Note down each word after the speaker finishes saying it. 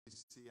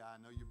ACI. I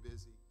know you're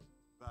busy,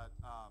 but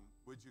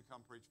would you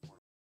come preach for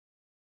us?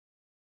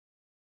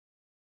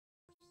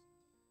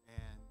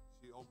 And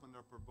she opened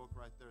up her book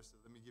right there,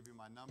 said, let me give you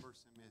my number,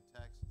 send me a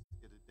text,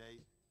 get a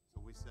date. So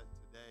we set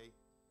today,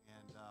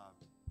 and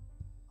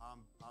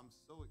I'm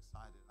so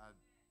excited.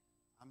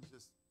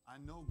 I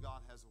know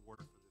God has a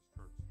word for this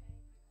church.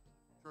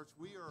 Church,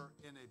 we are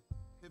in a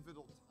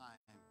pivotal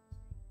time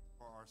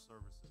for our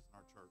services in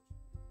our church.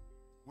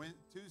 When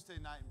Tuesday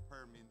night in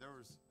prayer meeting, there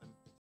was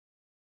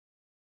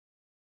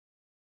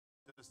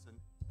just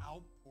an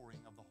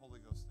outpouring of the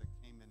Holy Ghost that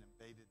came and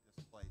invaded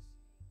this place.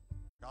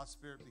 God's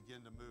Spirit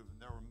began to move, and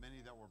there were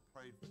many that were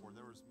prayed for.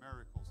 There was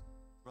miracles.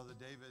 Brother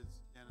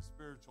David's in a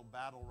spiritual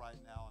battle right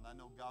now, and I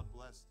know God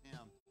blessed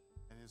him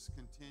and is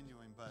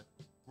continuing, but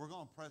we're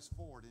going to press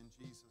forward in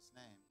Jesus'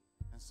 name.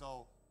 And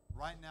so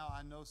right now,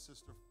 I know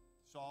Sister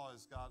Shaw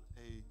has got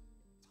a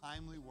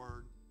timely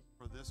word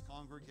for this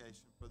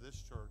congregation, for this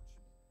church,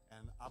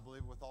 and I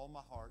believe with all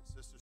my heart,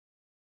 Sister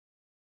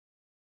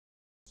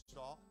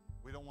Shaw,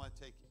 we don't want to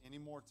take any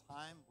more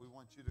time. We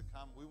want you to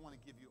come. We want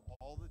to give you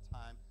all the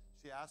time.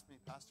 She asked me,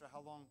 Pastor,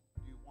 how long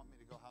do you want me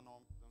to go? How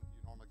long do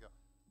you normally go?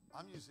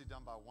 I'm usually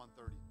done by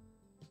 1:30.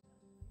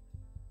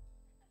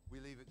 We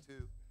leave at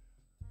 2.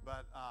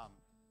 But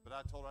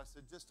I told her, I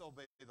said, just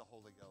obey the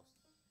Holy Ghost.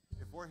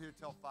 If we're here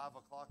till 5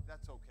 o'clock,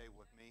 that's okay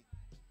with me.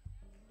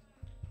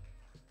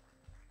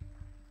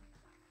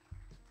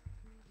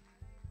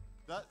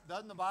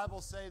 Doesn't the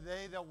Bible say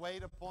they that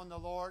wait upon the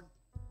Lord?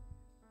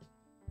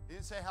 It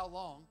didn't say how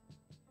long.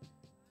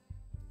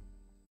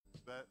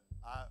 But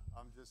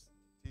I'm just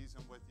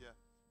teasing with you.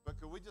 But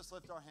could we just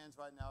lift our hands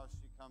right now as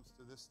she comes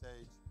to this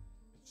stage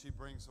and she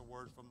brings a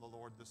word from the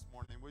Lord this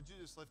morning? Would you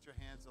just lift your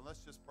hands and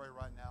let's just pray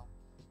right now.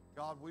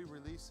 God, we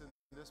release in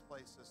this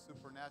place a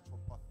supernatural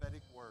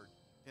prophetic word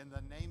in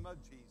the name of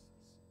Jesus.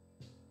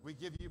 We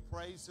give you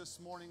praise this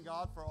morning,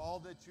 God, for all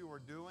that you are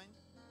doing,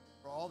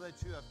 for all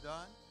that you have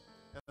done.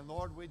 And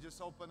Lord, we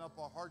just open up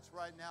our hearts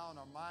right now and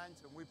our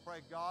minds, and we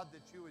pray, God,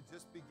 that you would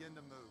just begin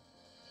to move.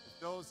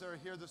 If those that are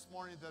here this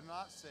morning that are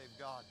not saved,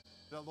 God,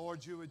 that,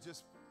 Lord, you would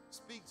just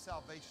speak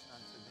salvation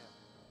unto them.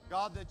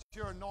 God, that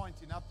your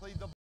anointing, I plead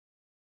the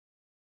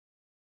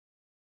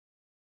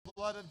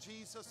blood of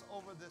Jesus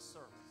over this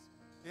service.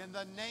 In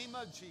the name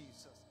of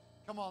Jesus.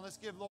 Come on, let's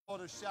give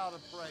Lord a shout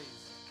of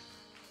praise.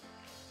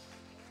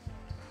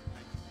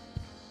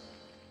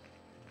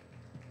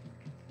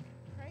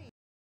 Praise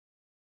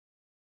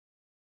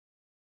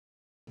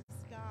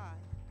God.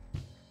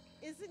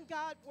 Isn't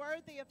God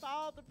worthy of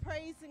all the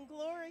praise and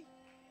glory?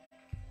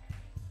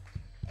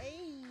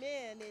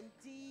 Amen.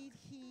 Indeed,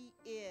 he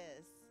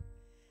is.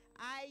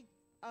 I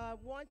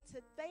want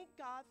to thank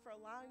God for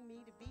allowing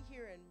me to be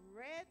here in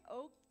Red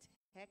Oak,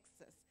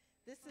 Texas.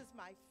 This is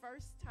my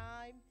first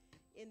time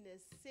in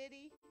this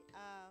city.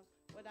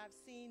 What I've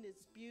seen is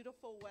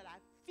beautiful. What I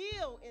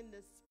feel in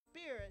the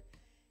spirit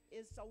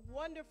is a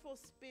wonderful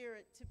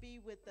spirit to be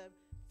with the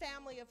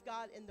family of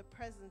God in the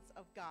presence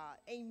of God.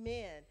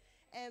 Amen.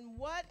 And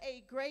what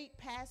a great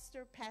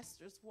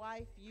pastor's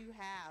wife you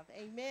have.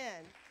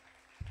 Amen.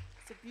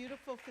 It's a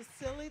beautiful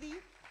facility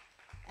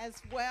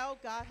as well.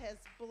 God has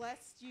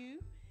blessed you,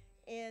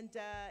 and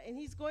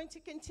he's going to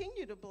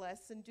continue to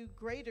bless and do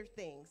greater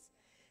things.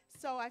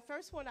 So I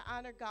first want to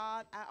honor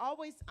God. I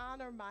always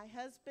honor my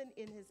husband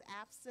in his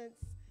absence.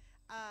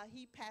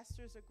 He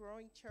pastors a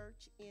growing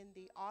church in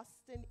the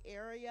Austin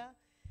area.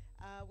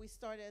 We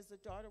started as a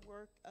daughter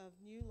work of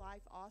New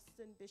Life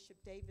Austin, Bishop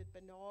David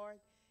Bernard,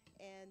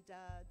 and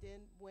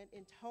then went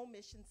into home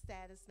mission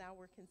status. Now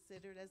we're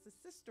considered as a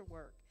sister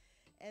work.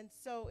 And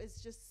so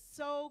it's just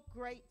so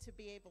great to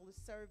be able to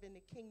serve in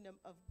the kingdom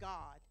of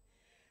God.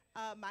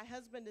 My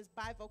husband is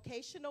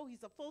bivocational.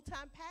 He's a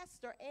full-time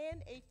pastor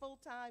and a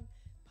full-time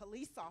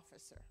police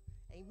officer.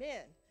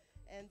 Amen.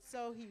 And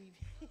so he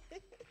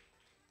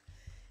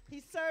he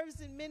serves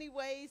in many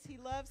ways. He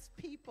loves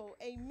people.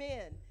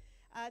 Amen.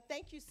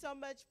 Thank you so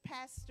much,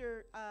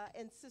 Pastor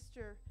and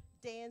Sister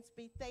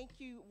Dansby. Thank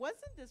you.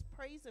 Wasn't this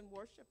praise and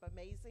worship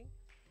amazing?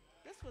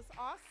 This was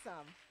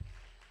awesome.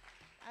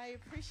 I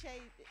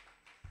appreciate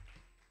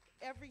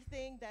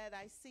everything that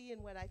I see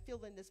and what I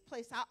feel in this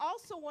place. I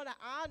also want to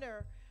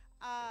honor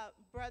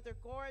Brother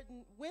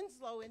Gordon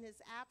Winslow in his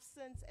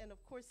absence, and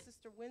of course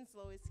Sister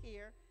Winslow is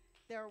here.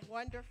 They're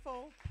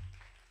wonderful.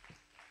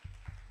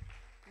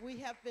 We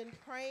have been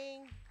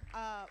praying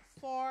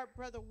for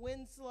Brother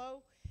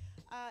Winslow.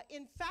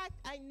 In fact,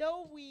 I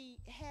know we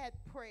had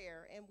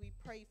prayer and we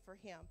prayed for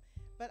him,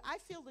 but I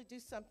feel to do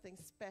something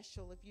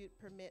special, if you'd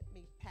permit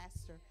me,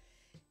 Pastor.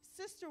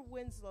 Sister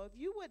Winslow, if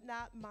you would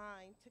not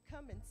mind to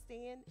come and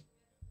stand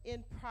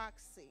in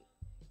proxy.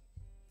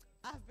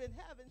 I've been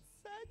having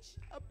such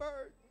a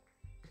burden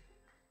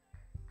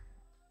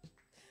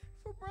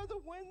for Brother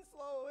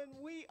Winslow, and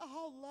we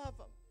all love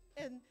him.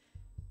 And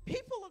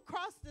people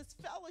across this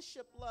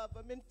fellowship love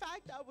him. In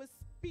fact, I was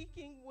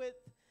speaking with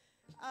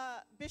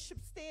Bishop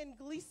Stan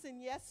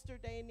Gleason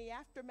yesterday in the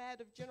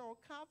aftermath of General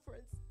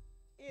Conference,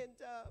 and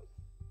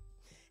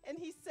And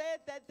he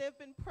said that they've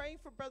been praying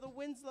for Brother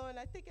Winslow, and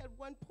I think at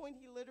one point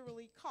he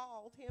literally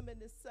called him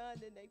and his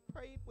son, and they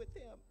prayed with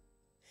him.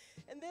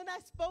 And then I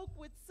spoke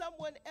with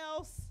someone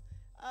else,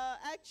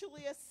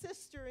 actually a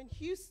sister in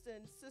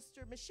Houston,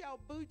 Sister Michelle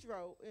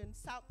Boudreaux in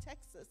South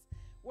Texas,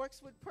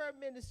 works with prayer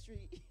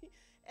ministry.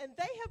 And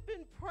they have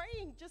been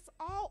praying just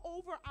all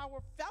over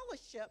our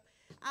fellowship.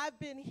 I've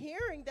been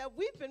hearing that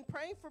we've been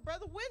praying for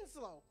Brother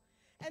Winslow.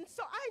 And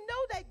so I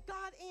know that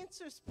God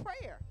answers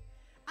prayer.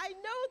 I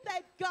know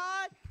that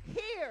God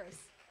hears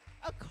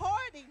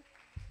according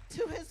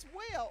to his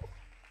will.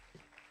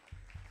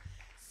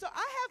 So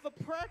I have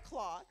a prayer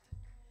cloth.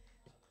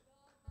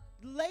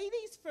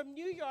 Ladies from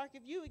New York,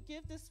 if you would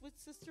give this with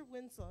Sister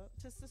Winslow,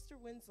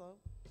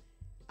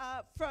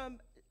 from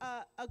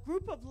a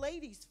group of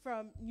ladies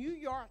from New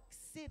York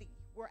City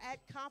were at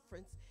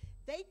conference.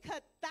 They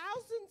cut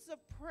thousands of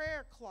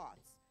prayer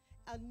cloths,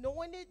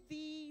 anointed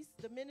these,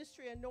 the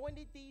ministry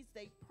anointed these,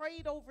 they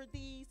prayed over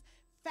these,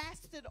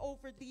 fasted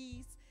over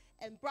these,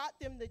 and brought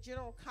them to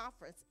General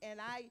Conference. And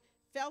I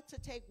felt to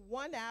take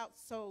one out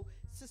so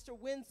Sister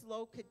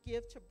Winslow could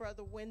give to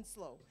Brother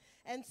Winslow.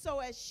 And so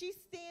as she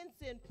stands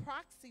in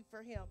proxy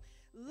for him,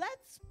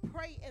 let's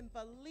pray and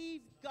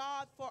believe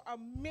God for a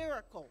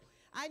miracle.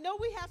 I know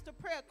we have to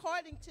pray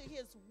according to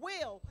his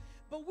will,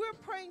 but we're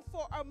praying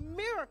for a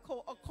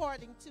miracle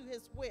according to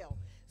his will.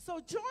 So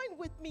join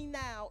with me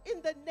now.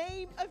 In the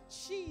name of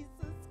Jesus,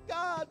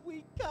 God,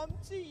 we come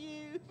to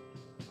you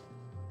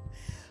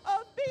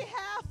on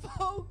behalf,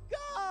 oh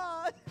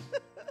God,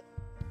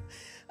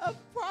 of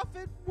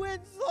Prophet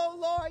Winslow,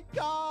 Lord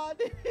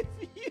God. If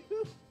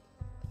you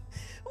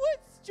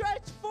would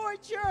stretch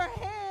forth your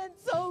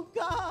hands, oh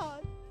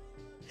God,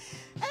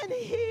 and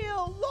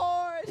heal,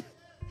 Lord.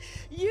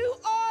 You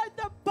are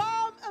the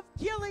balm of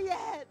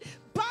Gilead.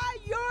 By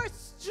your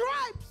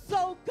stripes,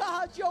 oh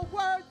God, your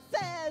word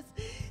says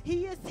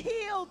he is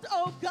healed,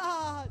 oh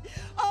God.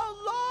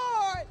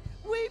 Oh Lord,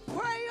 we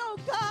pray, oh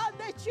God,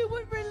 that you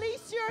would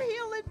release your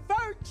healing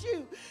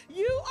virtue.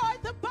 You are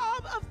the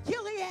balm of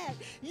Gilead.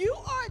 You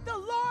are the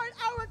Lord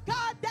our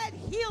God that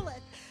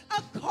healeth.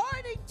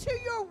 According to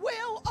your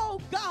will, oh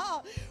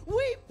God,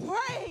 we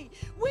pray,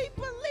 we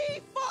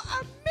believe for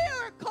a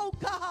miracle,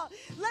 God.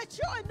 Let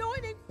your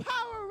anointing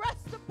power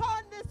rest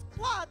upon this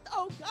cloth,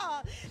 oh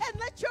God, and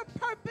let your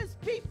purpose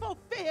be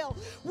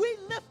fulfilled. We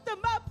lift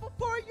them up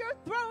before your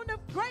throne of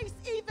grace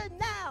even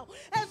now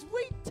as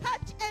we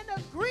touch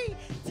and agree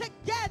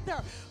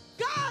together.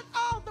 God,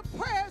 all the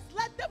prayers,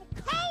 let them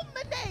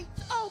culminate,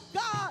 oh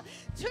God,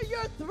 to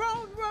your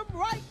throne room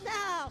right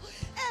now.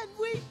 And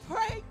we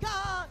pray,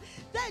 God,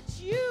 that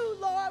you,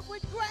 Lord,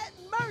 would grant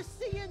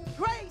mercy and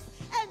grace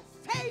and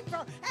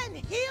favor and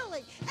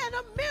healing and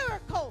a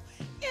miracle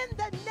in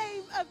the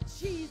name of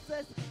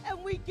Jesus.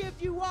 And we give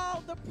you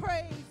all the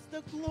praise,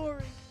 the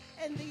glory,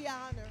 and the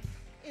honor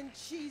in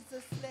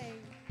Jesus'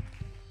 name.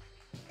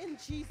 In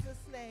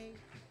Jesus' name.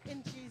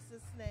 In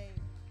Jesus' name.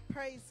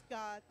 Praise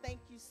God. Thank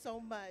you so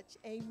much.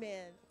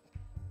 Amen.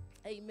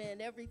 Amen.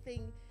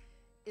 Everything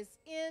is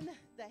in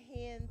the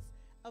hands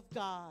of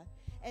God,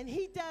 and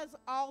he does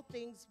all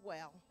things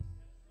well.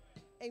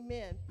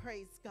 Amen.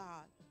 Praise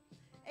God.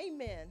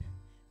 Amen.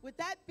 With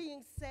that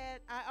being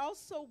said, I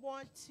also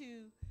want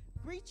to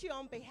greet you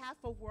on behalf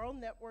of World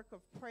Network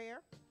of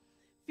Prayer.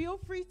 Feel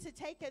free to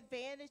take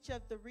advantage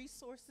of the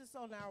resources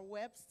on our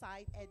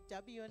website at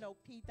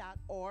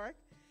WNOP.org.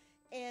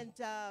 And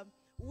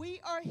we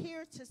are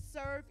here to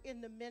serve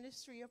in the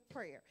ministry of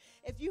prayer.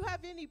 If you have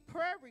any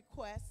prayer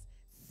requests,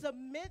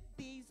 submit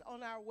these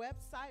on our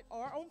website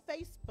or on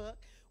Facebook.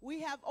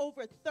 We have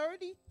over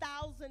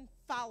 30,000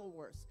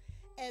 followers,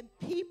 and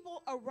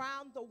people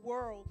around the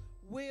world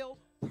will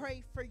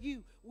pray for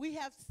you. We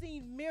have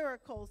seen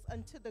miracles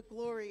unto the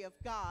glory of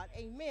God.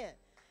 Amen.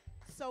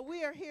 So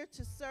we are here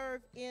to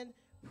serve in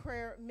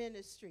prayer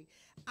ministry.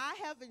 I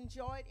have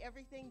enjoyed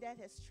everything that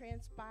has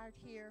transpired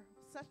here.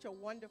 Such a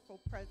wonderful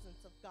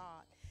presence of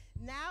God.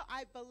 Now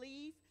I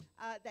believe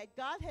that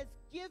God has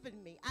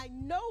given me, I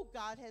know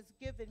God has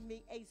given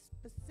me a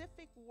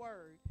specific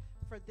word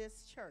for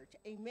this church.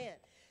 Amen.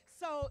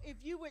 So if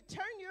you would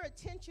turn your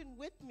attention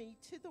with me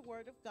to the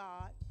word of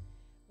God,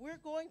 we're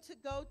going to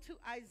go to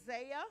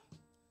Isaiah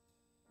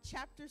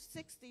chapter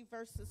 60,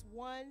 verses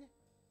 1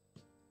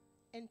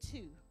 and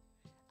 2.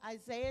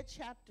 Isaiah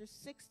chapter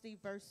 60,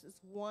 verses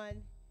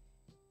 1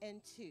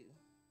 and 2.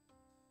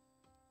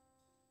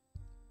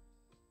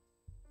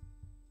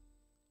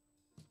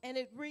 And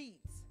it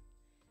reads,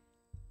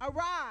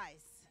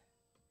 "Arise,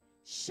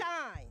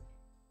 shine,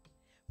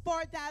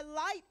 for thy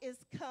light is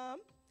come,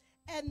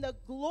 and the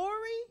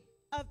glory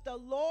of the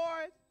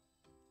Lord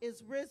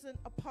is risen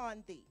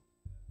upon thee.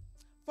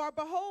 For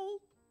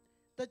behold,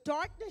 the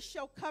darkness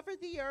shall cover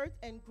the earth,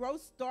 and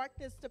gross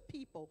darkness the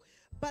people.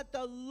 But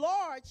the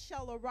Lord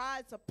shall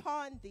arise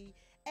upon thee,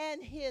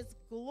 and his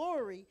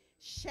glory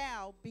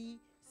shall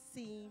be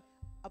seen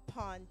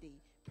upon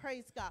thee."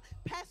 Praise God.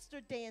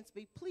 Pastor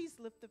Dansby, please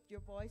lift up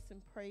your voice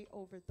and pray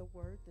over the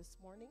word this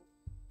morning.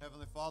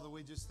 Heavenly Father,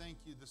 we just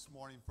thank you this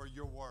morning for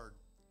your word.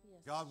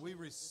 God, we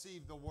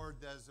receive the word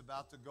that is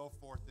about to go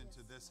forth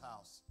into this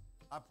house.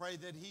 I pray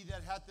that he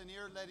that hath an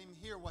ear, let him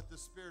hear what the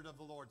Spirit of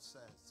the Lord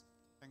says.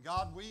 And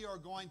God, we are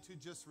going to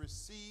just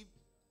receive,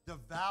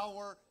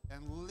 devour,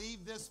 and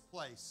leave this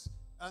place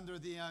under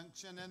the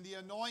unction and the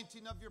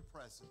anointing of your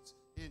presence.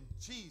 In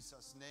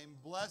Jesus' name,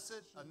 bless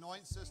it.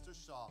 Anoint Sister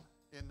Shaw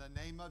in the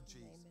name of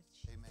Jesus.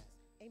 Amen.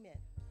 Amen.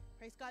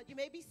 Praise God. You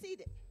may be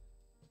seated.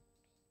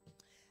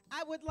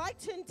 I would like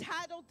to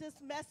entitle this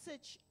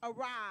message,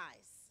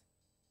 Arise.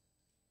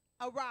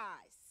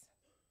 Arise.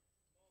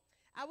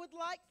 I would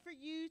like for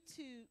you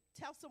to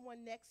tell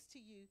someone next to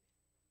you,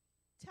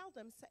 tell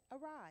them, say,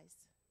 arise.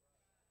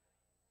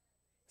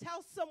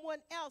 Tell someone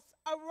else,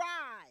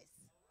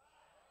 arise.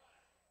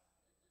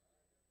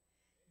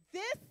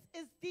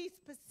 This is the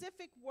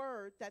specific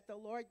word that the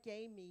Lord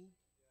gave me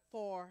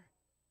for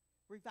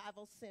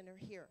Revival Center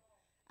here.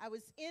 I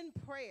was in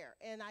prayer,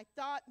 and I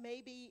thought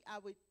maybe I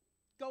would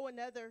go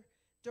another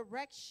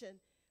direction.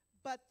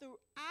 But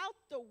throughout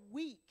the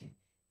week,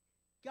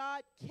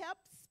 God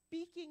kept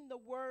speaking the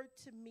word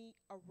to me,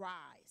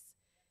 arise.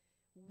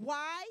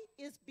 Why?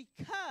 Is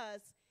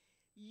because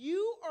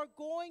you are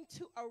going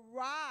to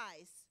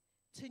arise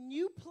to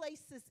new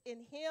places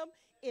in Him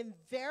in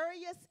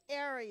various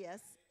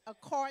areas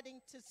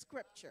according to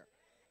Scripture.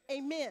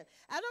 Amen.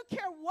 I don't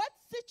care what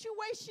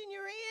situation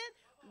you're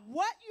in,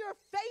 what you're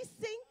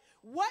facing,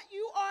 what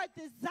you are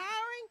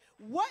desiring,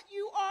 what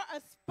you are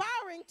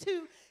aspiring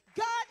to.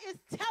 God is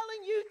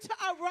telling you to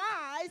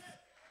arise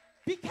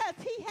because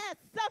He has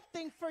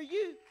something for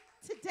you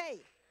today.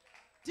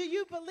 Do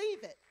you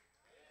believe it?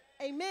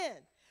 Amen.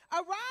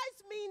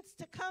 Arise means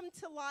to come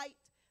to light,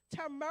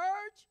 to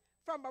emerge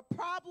from a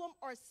problem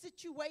or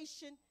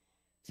situation,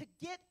 to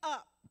get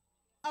up,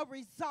 a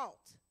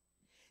result.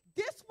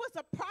 This was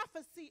a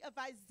prophecy of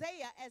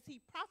Isaiah as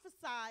he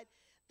prophesied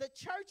the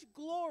church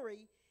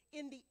glory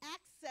in the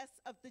access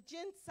of the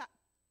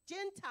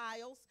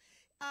Gentiles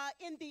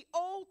in the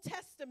Old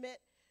Testament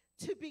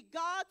to be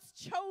God's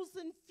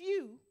chosen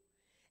few.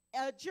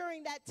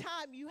 During that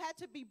time, you had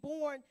to be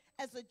born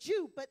as a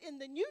Jew. But in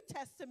the New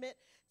Testament,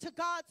 to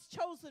God's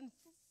chosen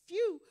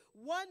few,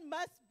 one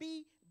must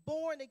be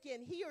born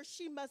again. He or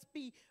she must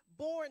be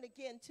born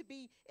again to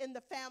be in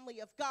the family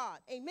of God.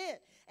 Amen.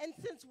 And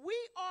since we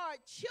are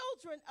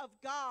children of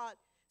God,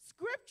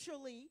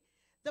 scripturally,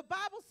 the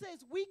Bible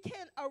says we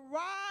can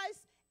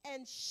arise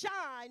and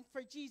shine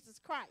for Jesus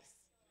Christ.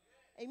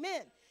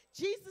 Amen.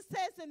 Jesus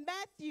says in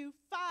Matthew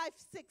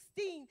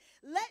 5:16,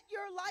 let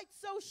your light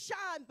so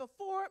shine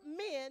before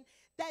men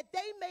that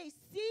they may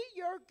see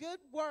your good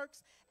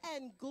works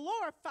and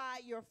glorify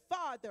your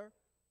Father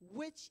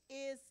which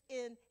is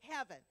in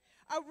heaven.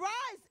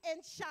 Arise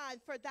and shine,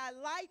 for thy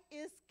light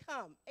is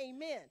come.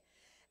 Amen.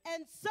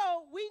 And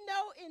so we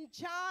know in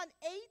John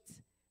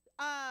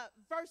 8,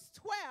 verse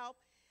 12,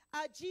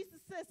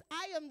 Jesus says,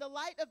 I am the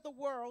light of the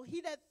world.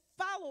 He that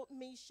followed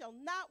me shall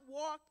not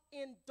walk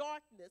in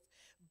darkness,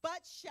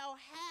 but shall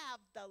have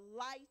the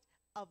light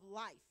of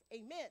life.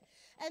 Amen.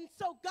 And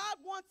so God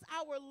wants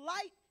our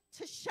light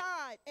to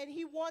shine, and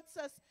He wants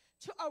us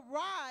to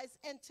arise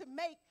and to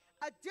make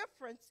a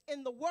difference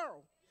in the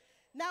world.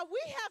 Now,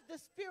 we have the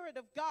Spirit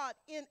of God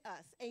in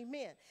us.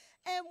 Amen.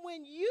 And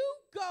when you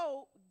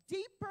go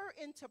deeper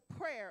into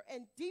prayer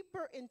and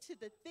deeper into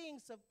the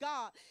things of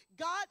God,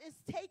 God is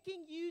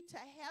taking you to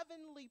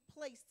heavenly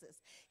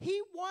places.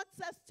 He wants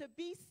us to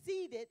be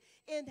seated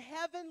in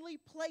heavenly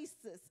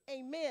places.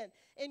 Amen.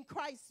 In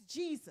Christ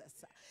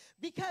Jesus.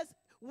 Because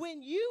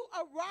when you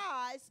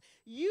arise,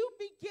 you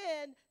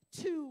begin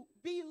to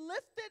be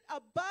lifted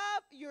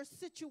above your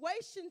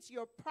situations,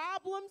 your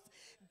problems.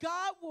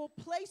 God will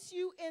place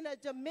you in a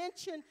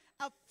dimension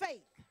of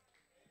faith.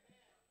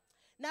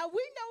 Now,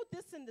 we know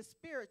this in the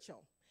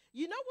spiritual.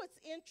 You know what's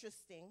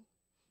interesting?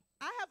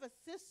 I have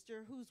a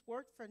sister who's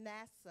worked for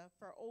NASA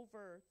for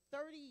over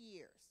 30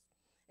 years,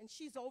 and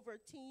she's over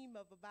a team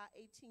of about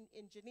 18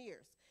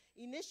 engineers.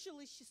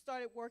 Initially, she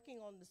started working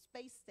on the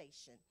space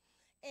station,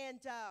 and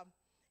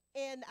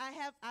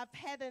I've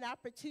had an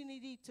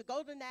opportunity to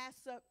go to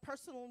NASA,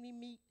 personally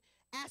meet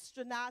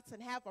astronauts,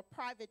 and have a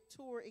private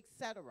tour,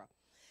 etc.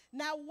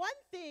 Now, one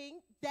thing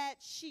that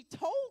she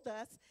told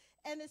us,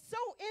 and it's so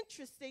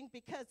interesting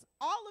because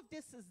all of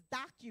this is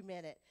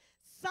documented.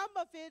 Some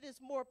of it is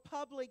more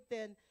public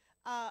than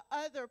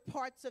other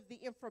parts of the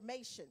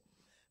information.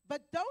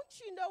 But don't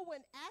you know,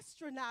 when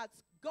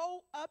astronauts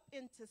go up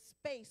into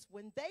space,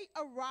 when they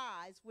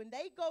arise, when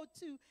they go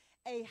to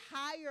a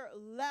higher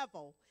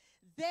level,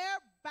 their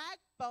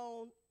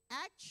backbone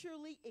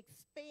actually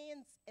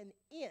expands an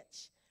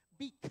inch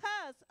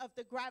because of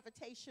the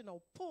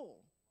gravitational pull.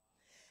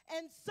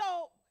 And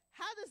so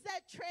how does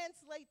that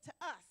translate to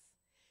us?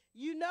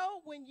 You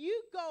know, when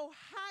you go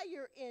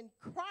higher in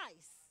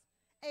Christ,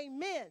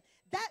 amen,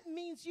 that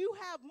means you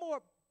have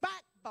more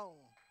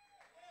backbone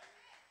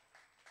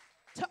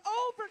to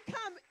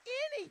overcome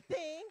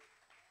anything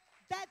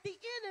that the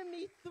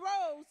enemy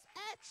throws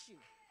at you.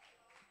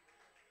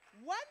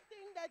 One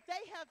thing that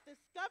they have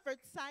discovered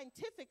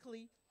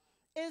scientifically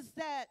is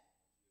that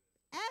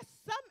as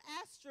some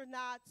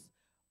astronauts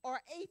or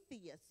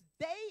atheists.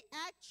 They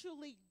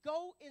actually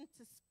go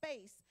into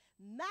space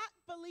not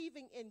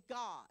believing in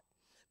God.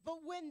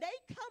 But when they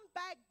come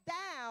back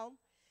down,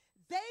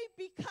 they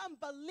become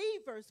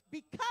believers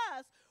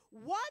because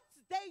once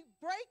they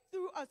break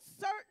through a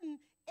certain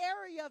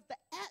area of the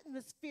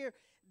atmosphere,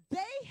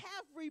 they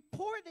have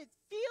reported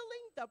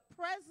feeling the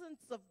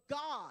presence of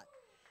God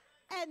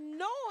and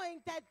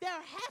knowing that there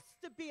has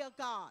to be a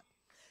God.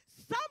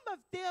 Some of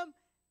them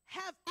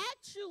have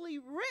actually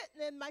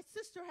written, and my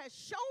sister has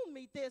shown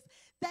me this,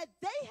 that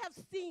they have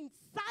seen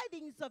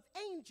sightings of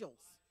angels.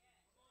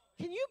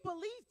 Can you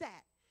believe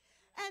that?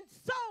 And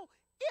so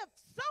if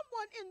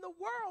someone in the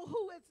world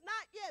who is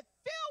not yet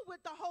filled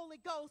with the Holy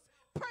Ghost,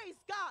 praise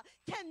God,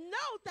 can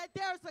know that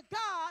there's a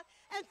God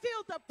and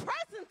feel the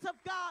presence of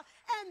God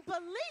and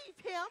believe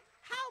him,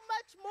 how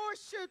much more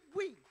should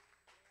we?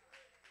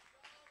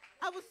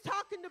 I was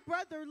talking to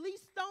Brother Lee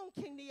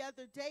Stoneking the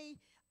other day.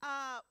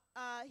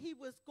 He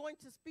was going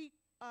to speak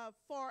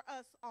for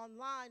us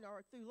online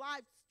or through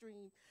live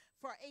stream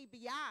for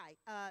ABI,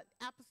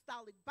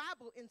 Apostolic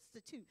Bible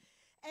Institute.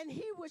 And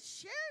he was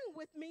sharing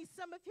with me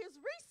some of his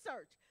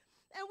research.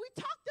 And we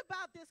talked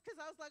about this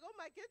because I was like, oh,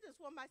 my goodness,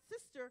 well, my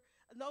sister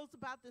knows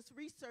about this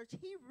research.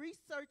 He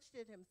researched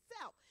it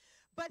himself.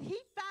 But he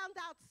found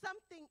out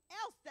something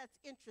else that's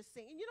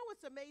interesting. And you know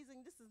what's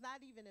amazing? This is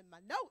not even in my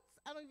notes.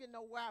 I don't even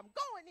know where I'm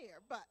going here.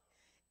 But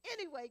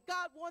anyway,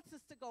 God wants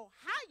us to go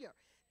higher.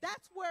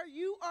 That's where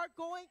you are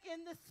going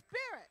in the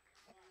spirit.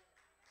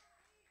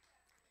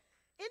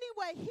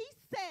 Anyway, he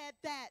said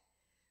that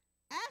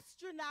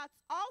astronauts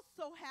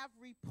also have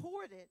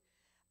reported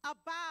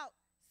about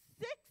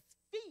 6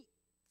 feet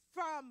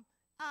from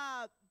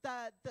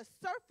the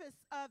surface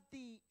of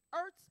the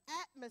Earth's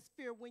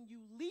atmosphere when you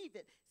leave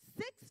it.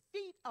 6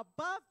 feet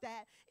above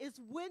that is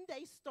when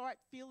they start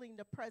feeling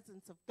the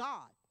presence of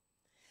God.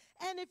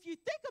 And if you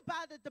think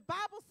about it, the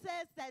Bible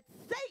says that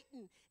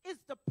Satan is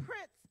the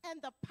prince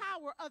and the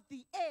power of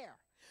the air.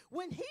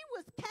 When he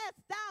was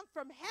cast down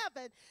from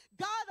heaven,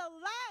 God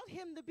allowed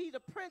him to be the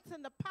prince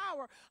and the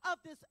power of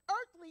this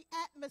earthly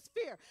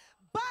atmosphere.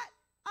 But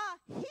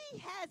he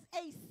has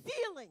a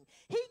ceiling.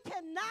 He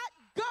cannot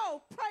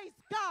go, praise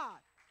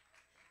God,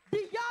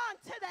 beyond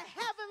to the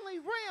heavenly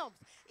realms.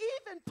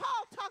 Even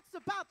Paul talks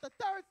about the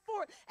 3rd,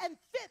 4th, and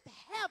 5th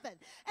heaven.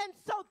 And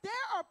so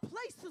there are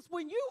places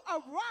when you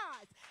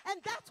arise,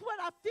 and that's what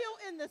I feel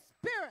in the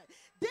spirit.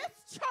 This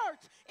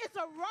church is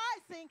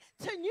arising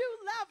to new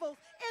levels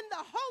in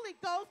the Holy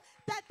Ghost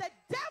that the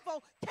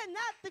devil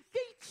cannot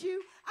defeat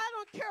you. I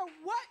don't care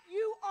what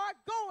you are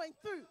going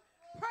through.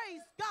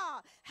 Praise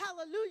God.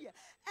 Hallelujah.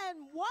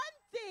 And one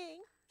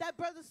thing that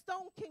Brother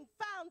Stoneking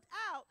found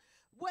out,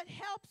 what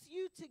helps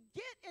you to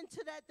get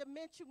into that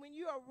dimension when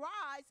you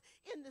arise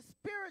in the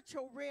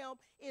spiritual realm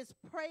is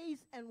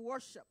praise and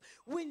worship.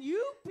 When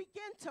you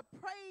begin to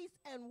praise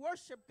and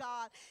worship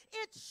God,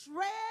 it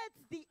shreds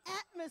the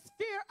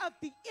atmosphere of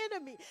the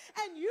enemy,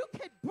 and you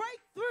can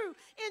break through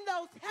in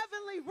those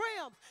heavenly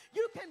realms.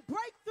 You can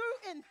break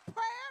through in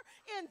prayer,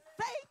 in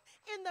faith,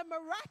 in the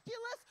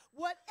miraculous.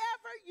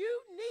 Whatever you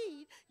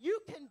need,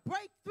 you can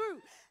break through.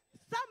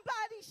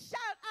 Somebody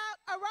shout out,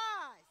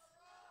 arise.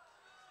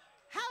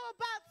 How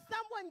about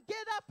someone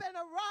get up and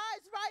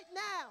arise right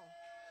now?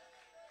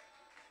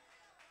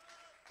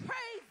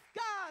 Praise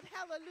God.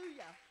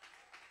 Hallelujah.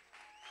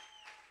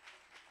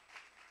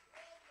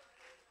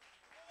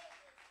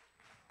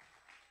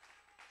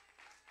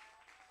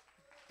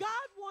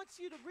 God wants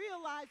you to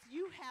realize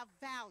you have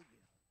value.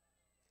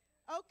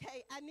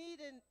 Okay, I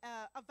need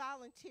a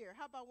volunteer.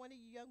 How about one of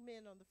you young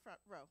men on the front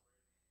row?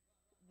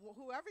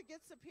 Whoever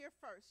gets up here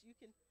first, you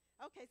can.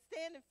 Okay,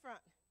 stand in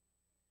front.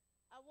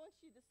 I want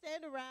you to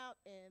stand around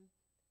and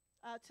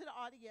to the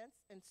audience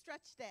and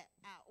stretch that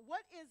out.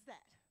 What is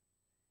that?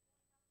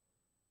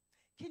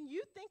 Can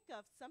you think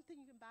of something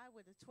you can buy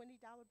with a $20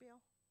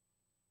 bill?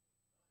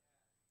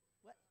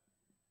 What?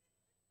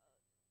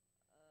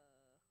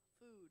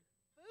 Food.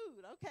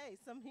 Food. Okay,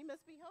 he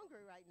must be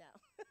hungry right now.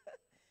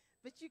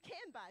 But you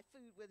can buy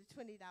food with a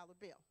 $20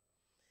 bill.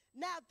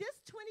 Now, this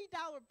 $20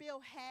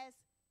 bill has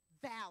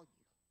value.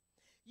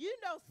 You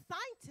know,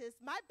 scientists,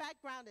 my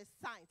background is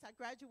science. I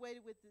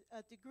graduated with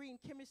a degree in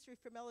chemistry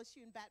from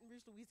LSU in Baton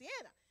Rouge,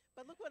 Louisiana.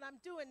 But look what I'm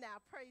doing now.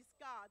 Praise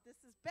God.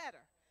 This is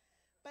better.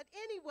 But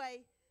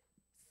anyway,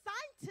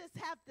 scientists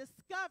have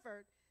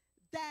discovered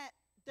that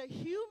the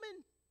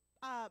human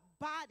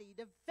body,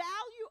 the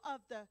value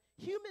of the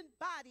human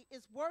body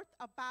is worth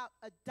about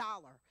 $1.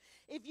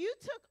 If you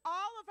took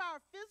all of our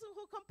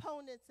physical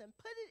components and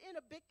put it in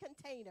a big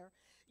container,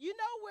 you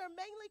know we're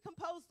mainly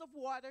composed of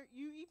water.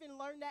 You even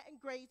learned that in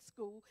grade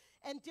school,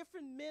 and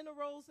different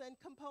minerals and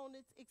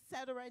components,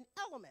 etc., and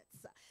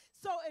elements.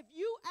 So if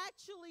you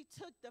actually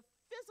took the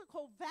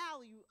physical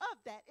value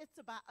of that, it's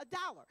about $1.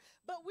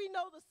 But we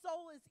know the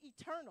soul is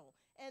eternal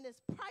and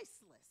is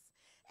priceless.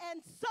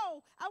 And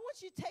so I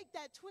want you to take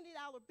that $20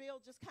 bill,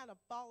 just kind of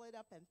ball it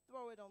up and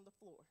throw it on the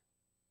floor.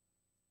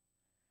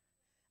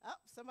 Oh,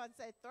 somebody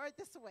said, throw it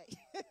this way.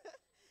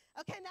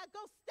 Okay, now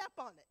go step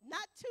on it.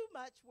 Not too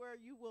much where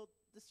you will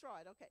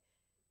destroy it. Okay.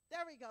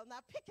 There we go. Now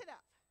pick it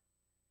up.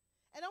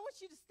 And I want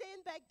you to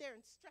stand back there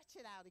and stretch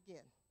it out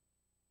again.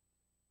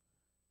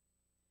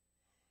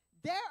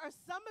 There are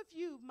some of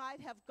you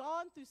might have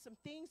gone through some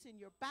things in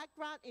your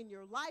background, in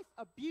your life,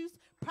 abuse,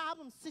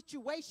 problem,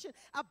 situation,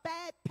 a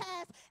bad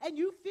past, and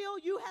you feel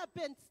you have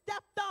been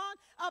stepped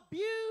on,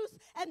 abused,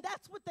 and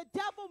that's what the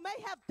devil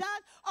may have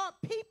done,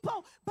 or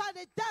people, but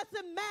it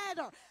doesn't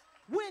matter.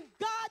 When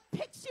God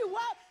picks you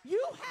up,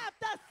 you have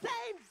the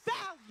same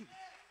value.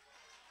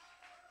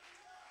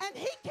 And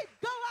he can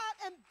go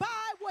out and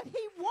buy what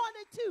he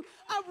wanted to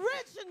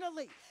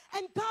originally.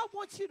 And God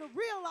wants you to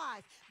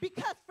realize,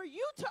 because for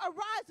you to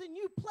arise in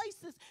new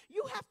places,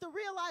 you have to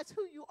realize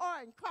who you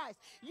are in Christ.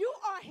 You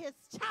are his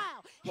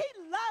child. He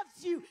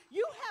loves you.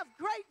 You have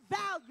great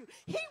value.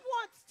 He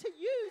wants to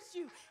use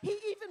you. He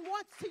even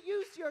wants to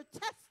use your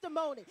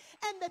testimony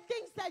and the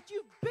things that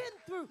you've been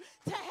through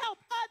to help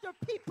other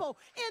people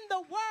in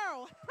the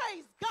world.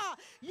 Praise God.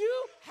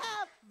 You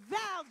have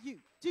value.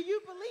 Do you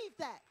believe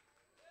that?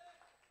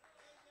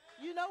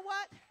 You know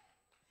what?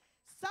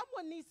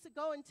 Someone needs to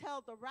go and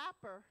tell the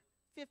rapper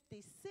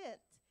 50 Cent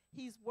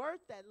he's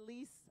worth at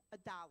least $1.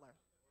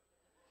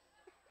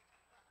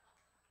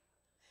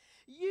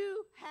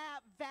 You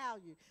have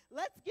value.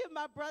 Let's give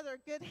my brother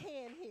a good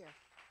hand here.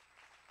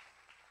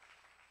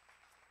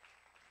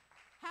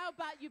 How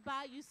about you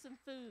buy you some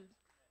food?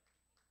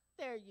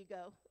 There you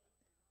go.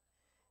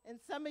 And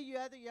some of you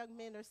other young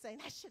men are saying,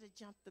 I should have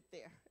jumped up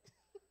there.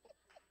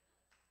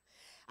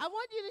 I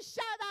want you to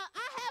shout out,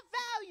 I have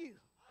value.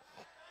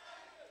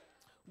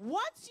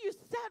 Once you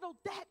settle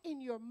that in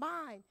your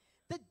mind,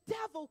 the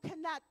devil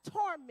cannot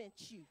torment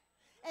you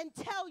and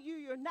tell you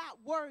you're not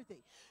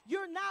worthy.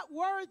 You're not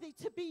worthy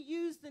to be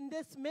used in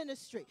this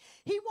ministry.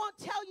 He won't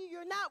tell you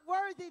you're not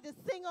worthy to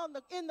sing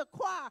in the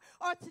choir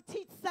or to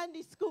teach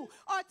Sunday school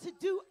or to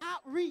do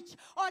outreach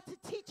or to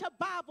teach a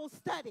Bible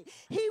study.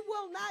 He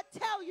will not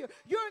tell you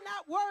you're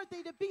not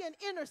worthy to be an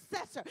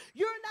intercessor.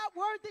 You're not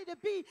worthy to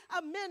be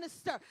a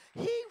minister.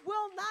 He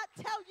will not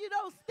tell you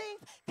those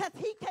things because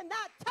he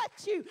cannot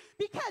touch you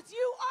because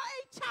you are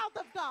a child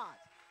of God.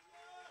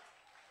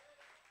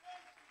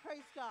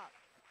 Praise God.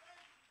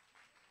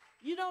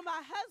 You know, my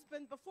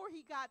husband, before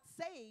he got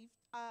saved,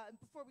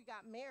 before we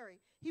got married,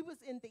 he was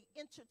in the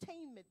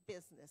entertainment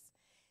business.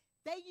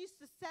 They used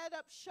to set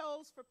up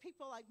shows for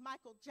people like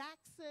Michael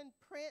Jackson,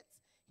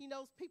 Prince. He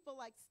knows people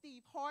like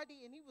Steve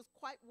Harvey, and he was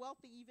quite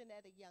wealthy even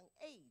at a young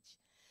age.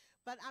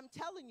 But I'm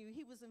telling you,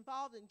 he was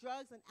involved in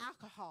drugs and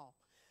alcohol.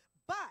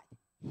 But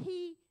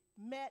he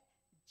met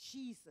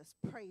Jesus,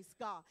 praise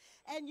God.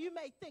 And you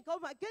may think, oh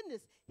my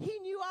goodness, he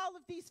knew all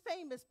of these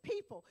famous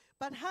people.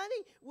 But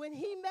honey, when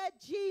he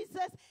met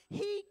Jesus,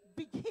 he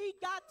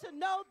got to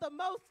know the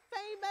most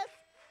famous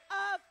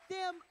of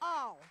them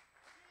all.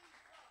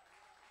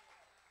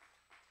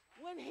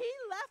 When he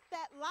left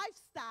that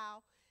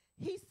lifestyle,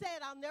 he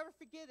said, I'll never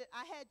forget it.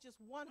 I had just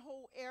one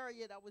whole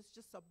area that was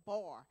just a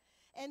bar.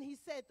 And he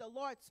said, the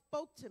Lord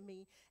spoke to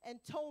me and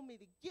told me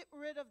to get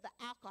rid of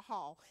the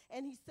alcohol.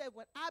 And he said,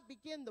 when I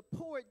begin to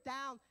pour it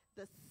down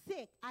the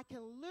sink, I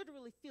can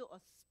literally feel a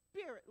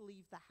spirit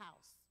leave the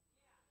house.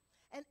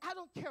 And I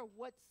don't care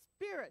what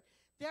spirit.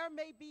 There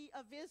may be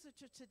a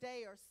visitor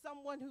today or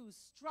someone who's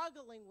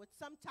struggling with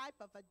some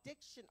type of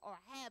addiction or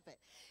habit.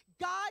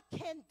 God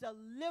can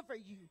deliver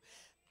you.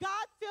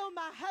 God filled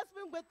my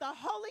husband with the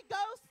Holy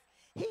Ghost.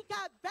 He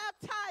got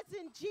baptized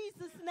in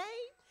Jesus'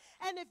 name.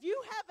 And if you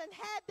haven't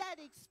had that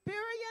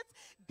experience,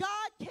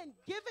 God can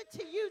give it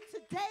to you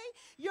today.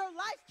 Your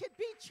life could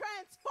be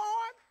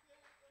transformed.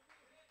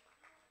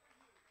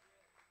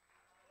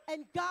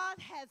 And God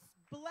has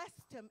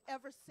blessed him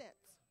ever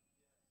since.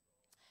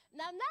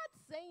 Now, not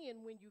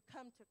saying when you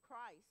come to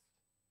Christ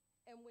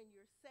and when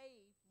you're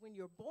saved, when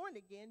you're born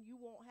again,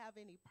 you won't have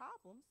any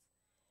problems.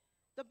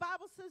 The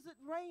Bible says it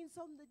rains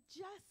on the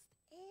just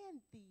and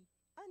the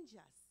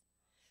unjust.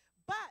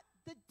 But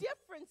the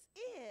difference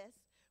is,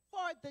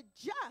 for the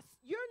just,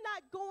 you're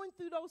not going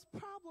through those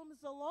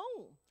problems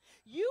alone.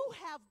 You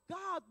have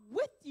God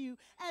with you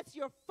as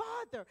your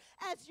Father,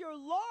 as your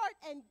Lord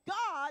and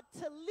God,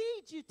 to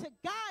lead you, to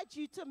guide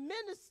you, to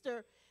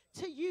minister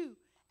to you,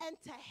 and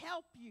to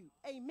help you.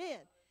 Amen.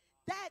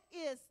 That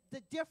is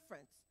the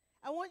difference.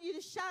 I want you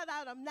to shout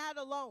out, I'm not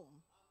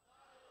alone.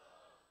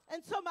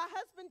 And so my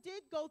husband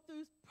did go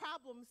through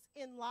problems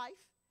in life.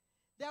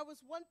 There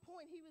was one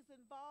point he was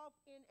involved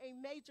in a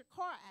major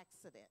car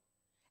accident.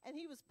 And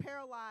he was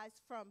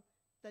paralyzed from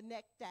the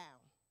neck down.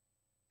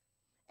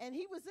 And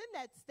he was in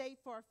that state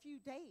for a few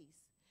days.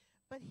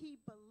 But he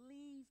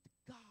believed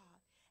God.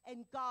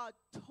 And God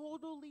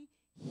totally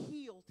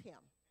healed him.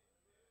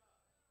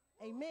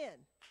 Amen.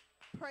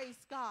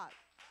 Praise God.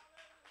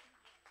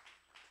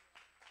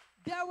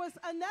 There was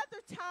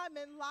another time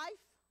in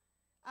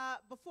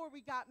life before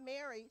we got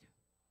married.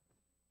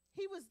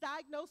 He was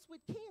diagnosed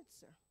with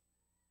cancer.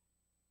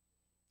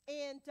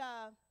 And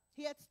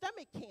he had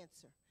stomach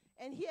cancer.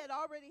 And he had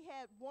already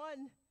had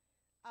one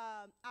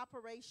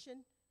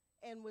operation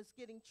and was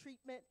getting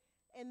treatment.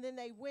 And then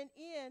they went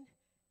in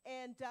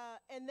and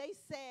they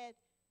said,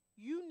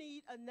 you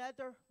need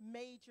another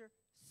major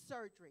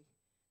surgery.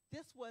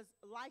 This was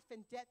life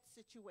and death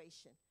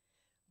situation.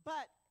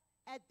 But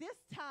at this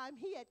time,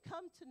 he had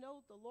come to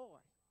know the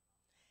Lord.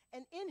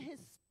 And in his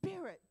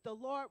spirit, the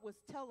Lord was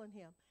telling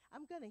him,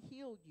 I'm going to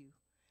heal you.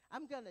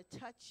 I'm going to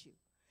touch you.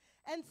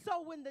 And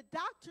so when the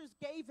doctors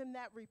gave him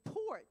that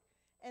report,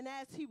 and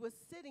as he was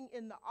sitting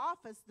in the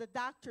office, the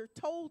doctor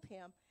told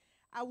him,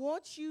 I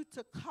want you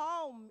to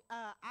call me.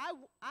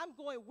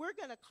 We're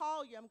going to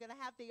call you. I'm going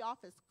to have the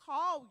office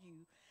call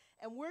you,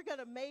 and we're going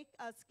to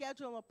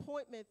schedule an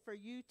appointment for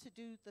you to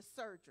do the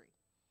surgery.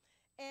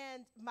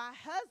 And my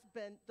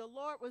husband, the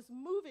Lord was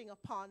moving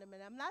upon him,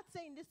 and I'm not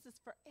saying this is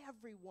for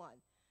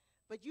everyone,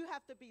 but you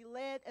have to be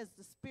led as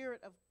the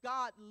Spirit of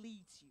God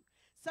leads you.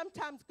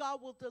 Sometimes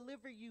God will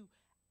deliver you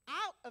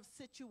out of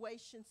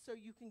situations so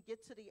you can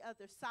get to the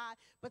other side,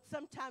 but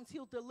sometimes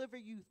he'll deliver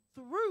you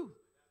through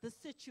the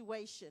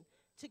situation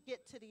to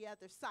get to the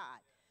other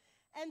side.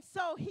 And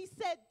so he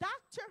said,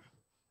 Doctor,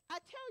 I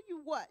tell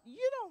you what,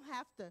 you don't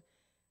have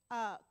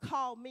to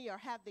call me or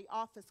have the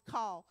office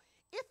call.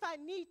 If I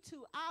need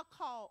to, I'll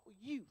call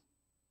you.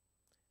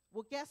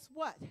 Well, guess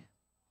what?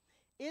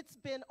 It's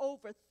been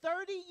over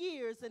 30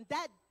 years, and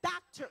that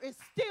doctor is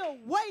still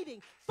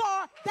waiting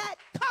for that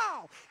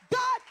call.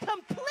 God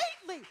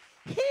completely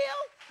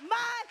healed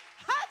my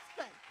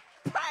husband.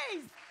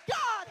 Praise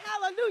God.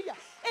 Hallelujah.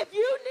 If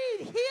you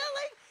need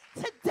healing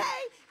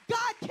today,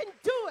 God can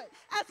do it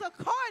as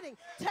according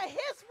to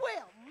his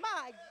will.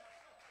 My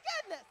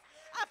goodness.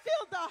 I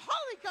feel the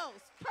Holy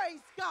Ghost.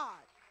 Praise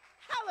God.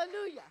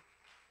 Hallelujah.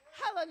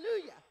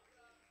 Hallelujah.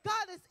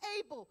 God is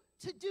able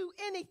to do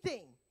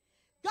anything.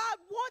 God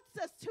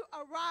wants us to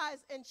arise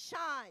and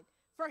shine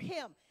for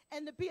him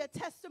and to be a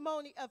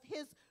testimony of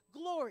his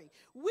glory.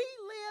 We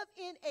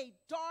live in a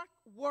dark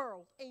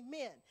world,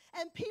 amen,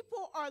 and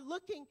people are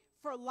looking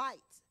for light,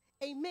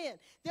 amen.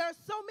 There are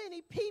so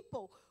many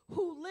people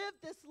who live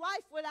this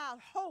life without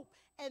hope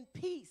and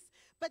peace,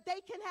 but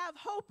they can have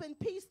hope and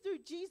peace through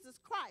Jesus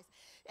Christ.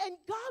 And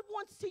God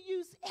wants to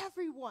use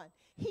everyone.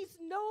 He's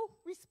no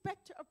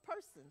respecter of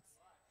persons.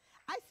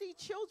 I see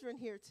children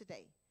here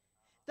today.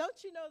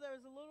 Don't you know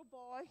there's a little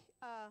boy,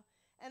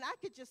 and I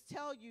could just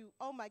tell you,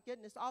 oh my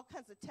goodness, all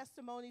kinds of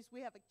testimonies.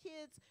 We have a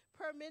kids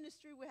prayer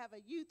ministry. We have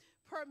a youth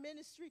prayer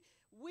ministry.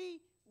 We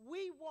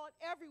want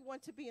everyone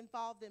to be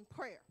involved in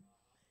prayer.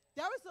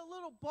 There was a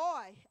little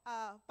boy,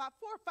 about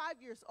 4 or 5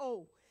 years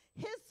old.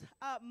 His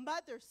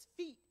mother's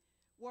feet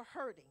were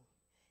hurting.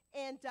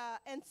 And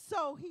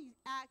so he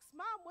asked,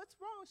 Mom, what's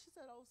wrong? She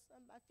said, oh,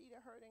 son, my feet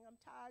are hurting.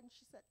 I'm tired. And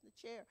she sat in the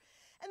chair.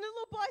 And the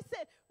little boy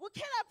said, well,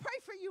 can I pray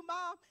for you,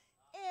 Mom?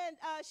 And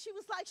she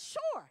was like,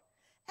 sure.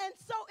 And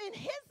so in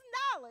his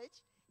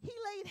knowledge, he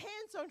laid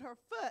hands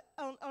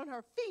on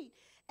her feet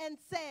and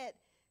said,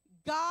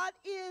 God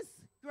is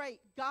great.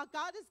 God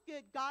is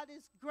good. God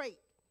is great.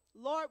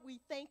 Lord, we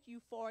thank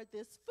you for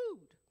this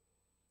food.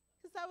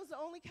 Because that was the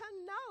only kind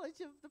of knowledge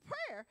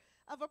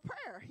of a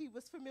prayer he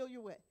was familiar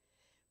with.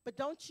 But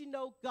don't you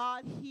know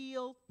God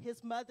healed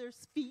his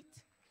mother's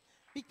feet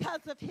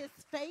because of his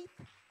faith?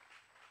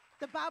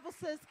 The Bible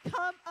says,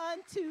 come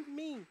unto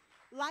me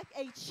like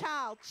a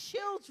child.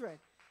 Children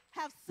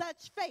have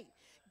such faith.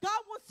 God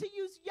wants to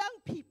use young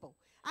people.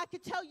 I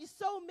could tell you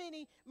so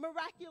many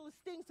miraculous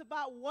things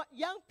about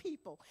young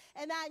people.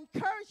 And I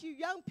encourage you,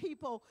 young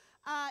people,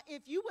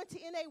 if you went to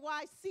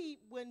NAYC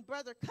when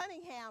Brother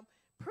Cunningham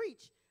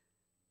preached,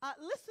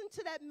 listen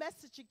to that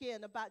message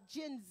again about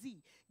Gen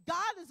Z.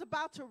 God is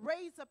about to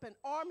raise up an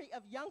army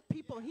of young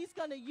people, and he's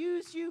going to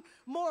use you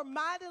more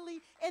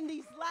mightily in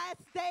these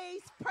last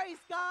days, praise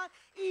God,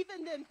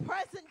 even in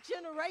present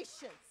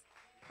generations.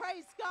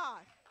 Praise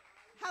God.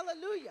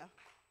 Hallelujah.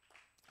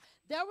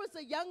 There was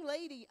a young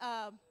lady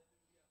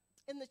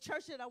in the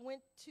church that I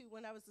went to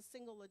when I was a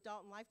single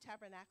adult in Life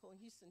Tabernacle in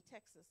Houston,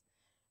 Texas.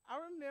 I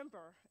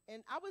remember,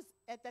 and I was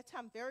at that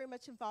time very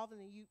much involved in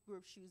the youth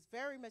group. She was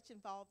very much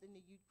involved in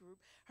the youth group.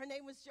 Her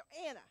name was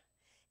Joanna.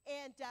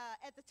 And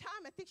at the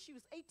time, I think she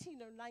was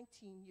 18 or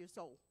 19 years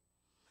old.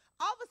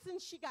 All of a sudden,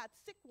 she got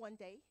sick one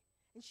day,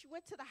 and she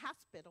went to the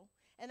hospital.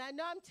 And I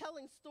know I'm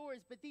telling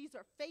stories, but these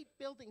are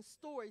faith-building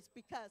stories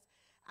because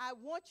I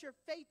want your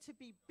faith to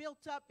be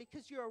built up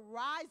because you're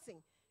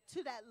rising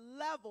to that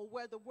level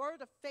where the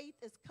word of faith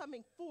is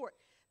coming forth,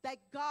 that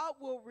God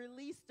will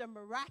release the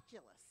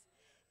miraculous.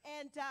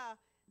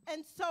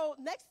 And so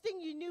next thing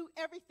you knew,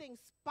 everything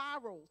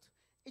spiraled.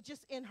 It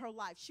just in her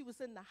life. She was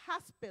in the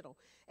hospital.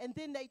 And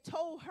then they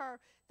told her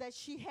that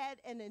she had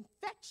an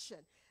infection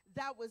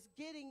that was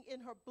getting in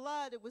her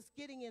blood. It was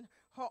getting in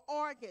her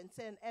organs.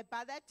 And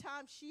by that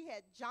time, she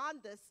had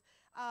jaundice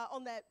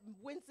on that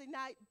Wednesday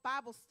night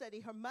Bible study.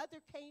 Her mother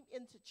came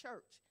into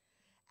church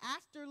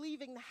after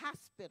leaving the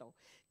hospital.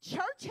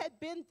 Church had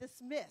been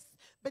dismissed.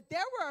 But there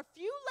were a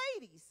few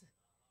ladies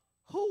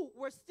who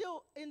were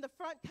still in the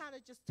front kind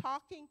of just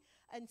talking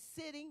and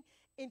sitting,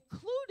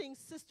 including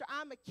Sister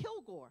Ima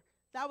Kilgore.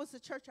 That was the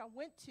church I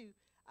went to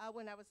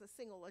when I was a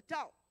single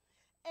adult.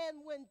 And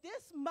when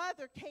this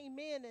mother came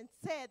in and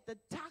said, the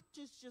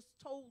doctors just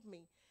told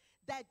me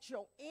that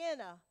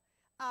Joanna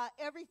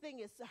everything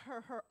is,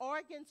 her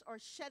organs are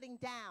shutting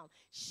down.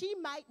 She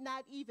might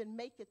not even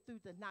make it through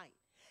the night.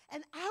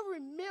 And I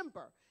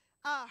remember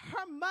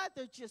her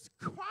mother just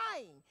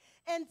crying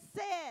and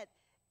said,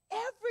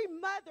 every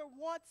mother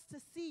wants to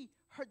see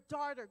her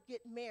daughter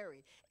get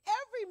married.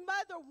 Every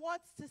mother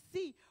wants to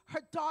see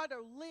her daughter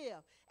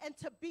live and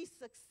to be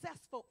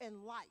successful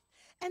in life.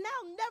 And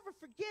I'll never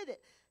forget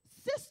it.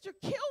 Sister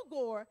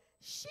Kilgore,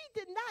 she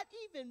did not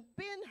even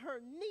bend her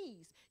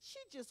knees. She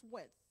just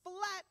went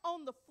flat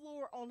on the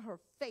floor on her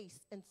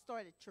face and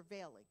started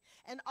travailing.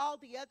 And all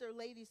the other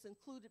ladies,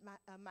 included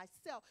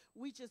myself,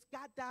 we just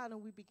got down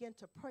and we began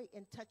to pray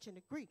and touch and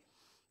agree.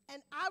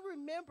 And I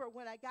remember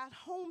when I got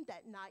home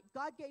that night,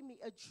 God gave me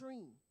a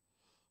dream.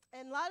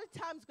 And a lot of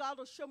times God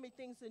will show me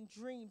things in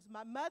dreams.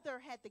 My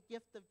mother had the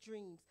gift of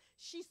dreams.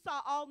 She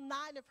saw all 9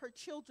 of her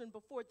children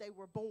before they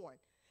were born.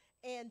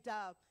 And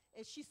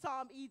she saw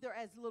them either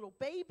as little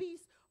babies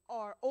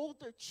or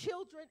older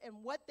children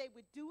and what they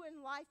would do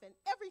in life. And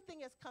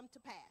everything has come to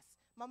pass.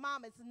 My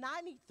mom is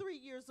 93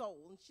 years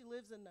old, and she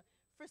lives in the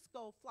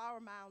Frisco Flower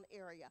Mound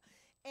area.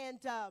 And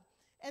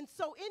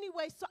so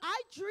anyway, so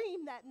I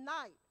dreamed that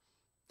night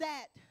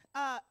that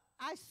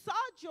I saw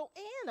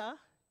Joanna,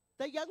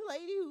 the young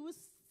lady who was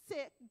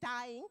sick,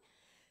 dying.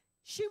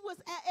 She was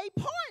at a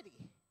party,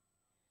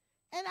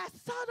 and I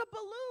saw the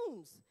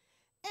balloons,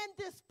 and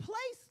this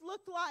place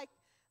looked like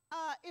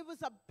it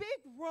was a big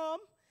room.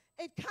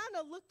 It kind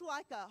of looked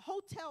like a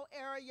hotel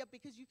area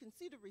because you can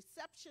see the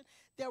reception.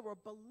 There were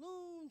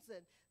balloons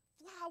and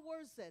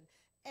flowers,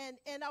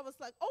 and I was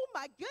like, oh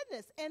my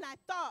goodness. And I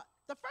thought,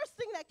 the first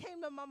thing that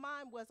came to my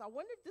mind was, I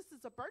wonder if this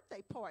is a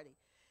birthday party.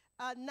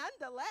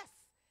 Nonetheless,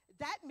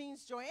 that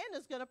means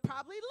Joanna's going to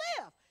probably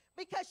live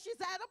because she's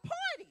at a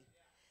party.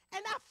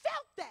 And I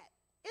felt that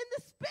in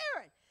the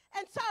spirit.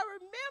 And so I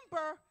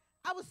remember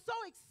I was so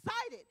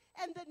excited.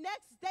 And the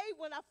next day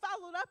when I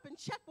followed up and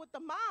checked with the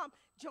mom,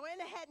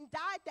 Joanna hadn't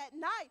died that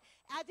night.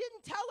 I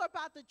didn't tell her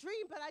about the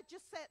dream, but I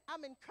just said,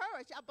 I'm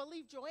encouraged. I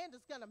believe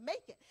Joanna's going to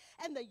make it.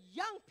 And the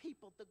young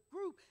people, the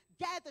group,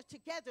 gathered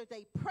together.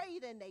 They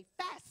prayed and they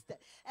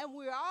fasted. And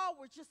we all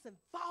were just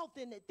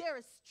involved in it. There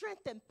is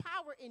strength and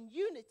power in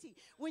unity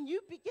when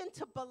you begin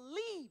to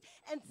believe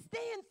and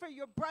stand for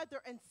your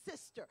brother and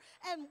sister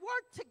and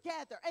work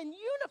together and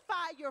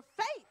unify your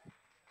faith.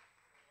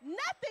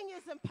 Nothing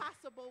is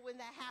impossible when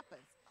that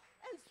happens.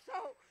 And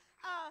so,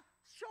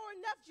 sure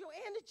enough,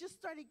 Joanna just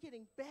started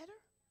getting better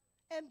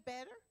and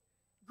better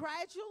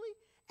gradually.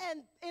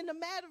 And in a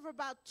matter of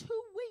about 2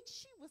 weeks,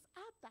 she was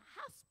out the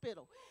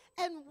hospital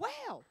and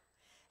well.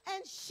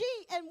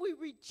 And we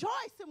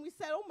rejoiced and we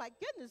said, oh my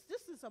goodness,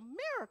 this is a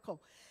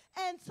miracle.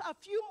 And so a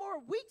few more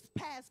weeks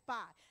passed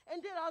by.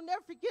 And then I'll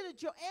never forget it,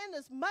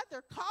 Joanna's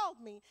mother called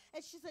me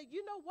and she said,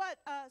 you know what,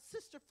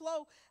 Sister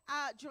Flo,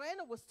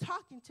 Joanna was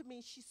talking to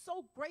me. She's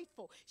so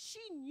grateful. She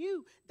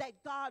knew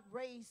that God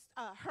raised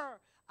her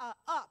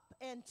up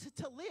and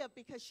to live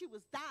because she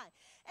was dying.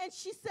 And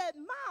she said,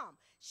 Mom,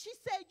 she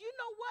said, you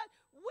know what,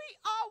 we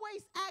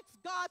always ask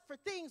God for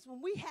things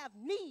when we have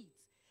needs.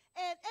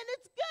 And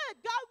it's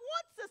good. God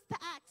wants us to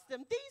ask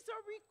them. These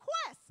are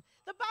requests.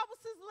 The Bible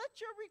says, let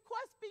your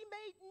requests be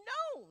made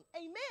known.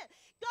 Amen.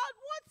 God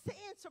wants to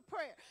answer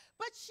prayer.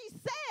 But she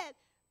said,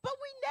 but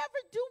we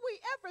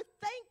ever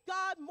thank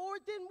God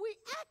more than we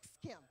ask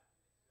him.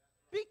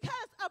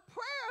 Because a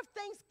prayer of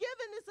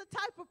thanksgiving is a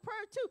type of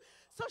prayer too.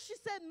 So she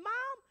said,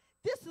 Mom,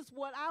 this is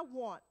what I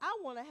want. I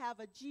want to have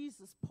a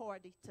Jesus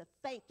party to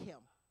thank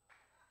him.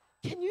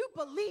 Can you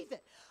believe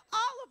it?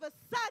 All of a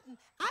sudden,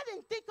 I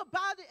didn't think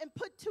about it and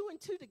put 2 and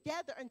 2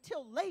 together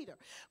until later.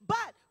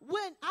 But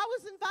when I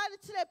was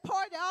invited to that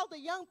party, all the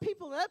young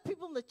people and other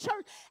people in the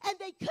church, and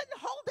they couldn't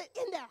hold it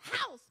in their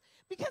house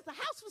because the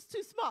house was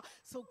too small.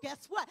 So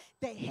guess what?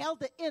 They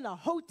held it in a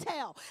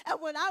hotel.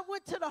 And when I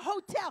went to the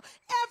hotel,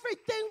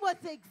 everything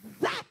was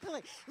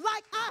exactly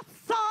like I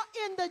saw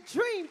in the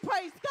dream,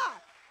 praise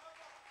God.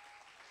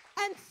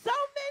 And so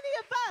many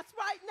of us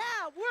right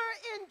now,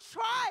 we're in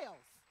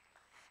trials.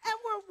 And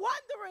we're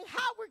wondering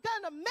how we're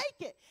going to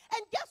make it.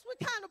 And guess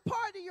what kind of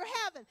party you're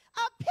having?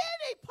 A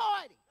pity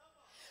party.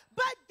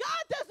 But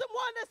God doesn't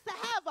want us to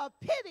have a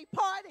pity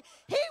party.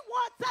 He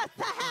wants us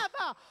to have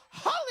a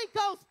Holy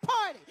Ghost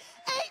party.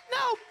 Ain't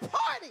no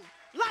party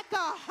like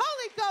a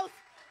Holy Ghost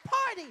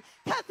party,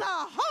 because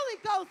a Holy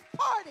Ghost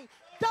party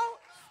don't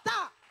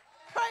stop.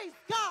 Praise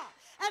God.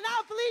 And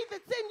I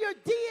believe it's in your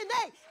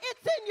DNA.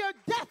 It's in your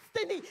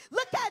destiny.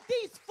 Look at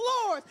these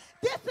floors.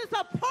 This is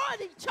a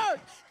party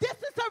church. This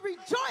is a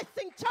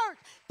rejoicing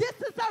church. This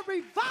is a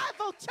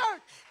revival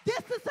church. This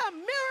is a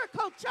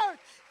miracle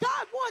church.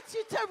 God wants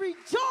you to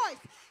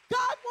rejoice.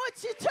 God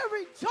wants you to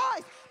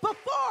rejoice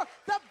before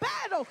the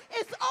battle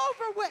is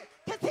over with,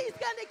 because he's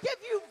going to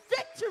give you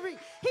victory.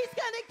 He's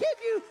going to give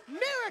you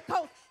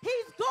miracles.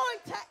 He's going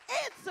to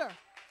answer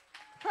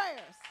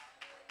prayers.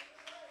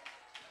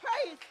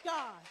 Praise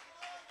God.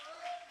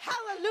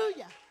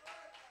 Hallelujah.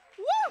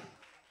 Woo!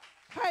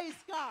 Praise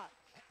God.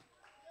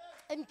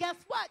 And guess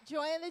what?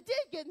 Joanna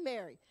did get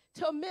married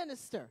to a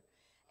minister.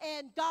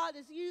 And God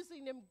is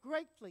using them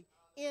greatly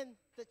in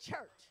the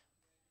church.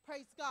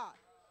 Praise God.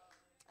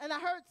 And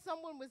I heard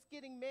someone was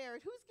getting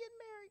married. Who's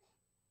getting married?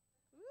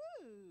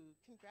 Ooh,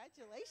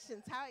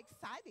 congratulations. How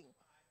exciting.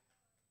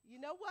 You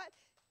know what?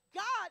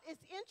 God is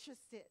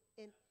interested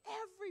in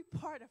every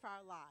part of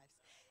our lives,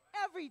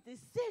 every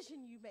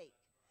decision you make.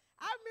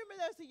 I remember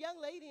there was a young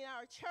lady in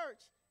our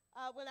church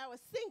when I was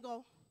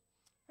single.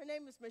 Her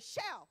name was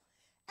Michelle.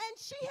 And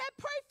she had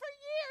prayed for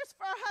years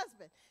for her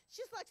husband.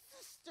 She's like,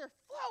 Sister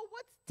Flo,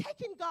 what's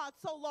taking God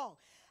so long?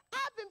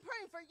 I've been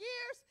praying for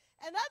years,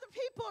 and other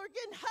people are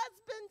getting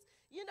husbands,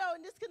 you know, and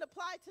this can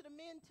apply to the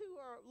men, too,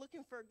 who are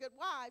looking for good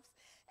wives.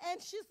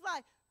 And she's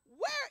like,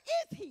 where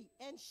is he?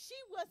 And she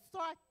was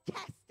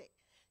sarcastic.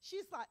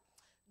 She's like,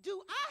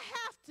 do I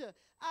have to,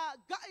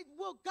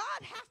 will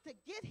God have to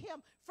get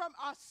him from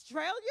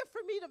Australia for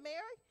me to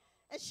marry?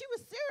 And she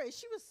was serious.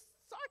 She was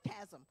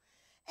sarcasm.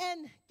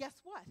 And guess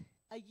what?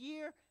 A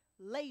year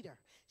later,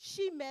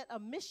 she met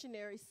a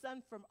missionary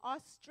son from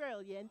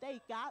Australia, and they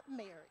got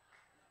married.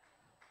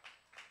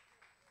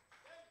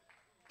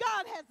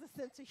 God has a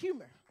sense of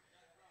humor.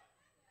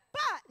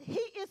 But he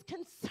is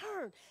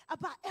concerned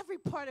about every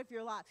part of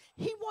your life.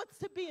 He wants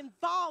to be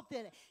involved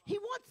in it. He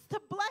wants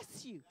to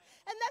bless you.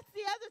 And that's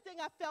the other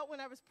thing I felt when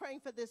I was praying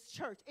for this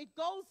church. It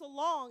goes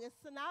along and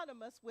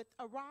synonymous with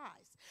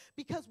arise.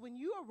 Because when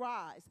you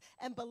arise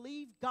and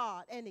believe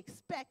God and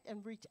expect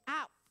and reach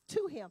out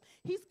to him,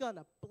 he's going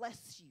to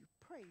bless you.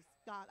 Praise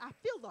God. I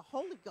feel the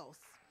Holy Ghost.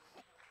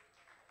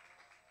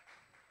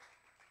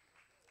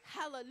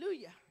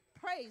 Hallelujah.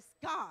 Praise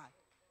God.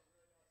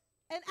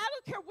 And I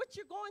don't care what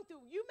you're going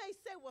through. You may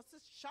say, well,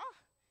 Sister Shaw,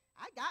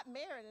 I got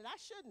married and I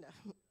shouldn't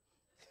have.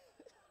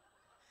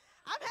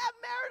 I'm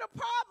having marital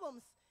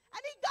problems. I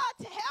need God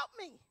to help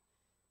me.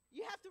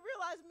 You have to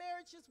realize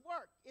marriage is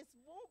work. It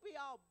won't be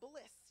all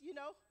bliss, you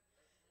know.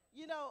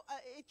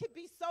 It could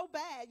be so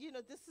bad.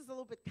 This is a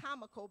little bit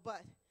comical,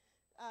 but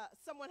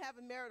someone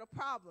having marital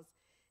problems.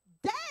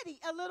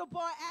 Daddy, a little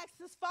boy asked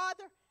his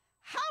father,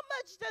 how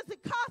much does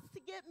it cost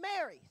to get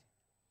married?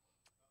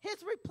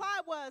 His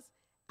reply was,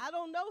 I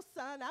don't know,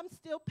 son. I'm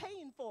still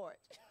paying for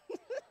it.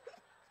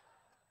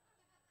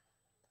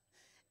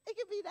 It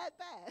could be that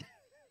bad.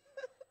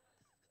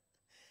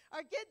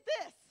 Or get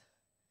this.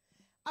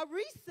 A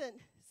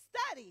recent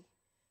study,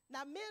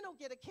 now men will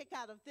get a kick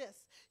out of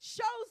this,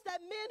 shows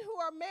that men who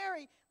are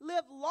married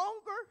live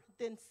longer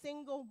than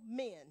single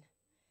men,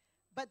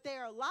 but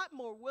they're a lot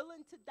more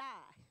willing to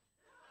die.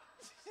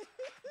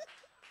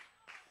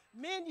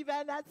 Men, you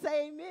better not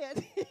say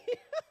amen.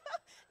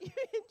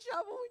 You're in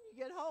trouble when you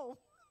get home.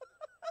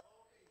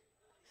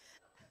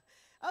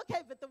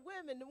 Okay, but the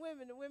women are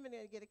going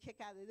to get a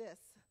kick out of this.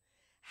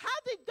 How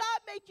did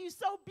God make you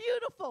so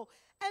beautiful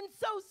and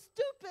so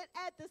stupid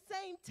at the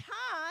same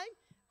time?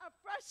 A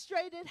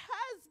frustrated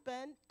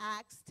husband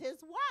asked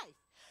his wife.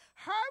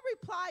 Her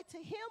reply to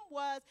him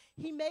was,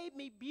 he made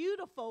me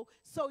beautiful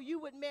so you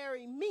would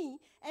marry me,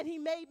 and he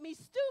made me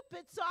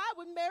stupid so I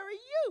would marry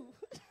you.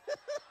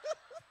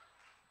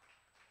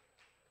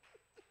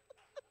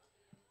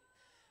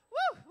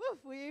 Woo,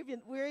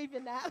 we're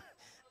even now.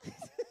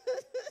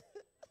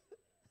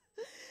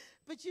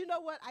 But you know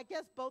what? I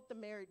guess both the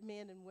married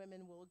men and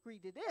women will agree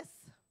to this.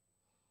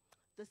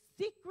 The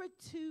secret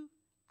to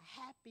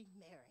a happy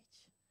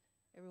marriage,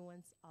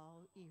 everyone's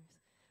all ears,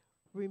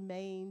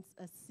 remains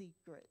a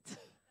secret.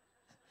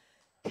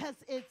 Because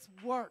it's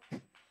work,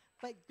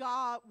 but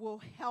God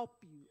will help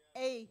you.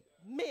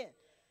 Amen.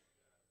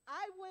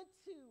 I went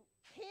to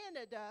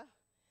Canada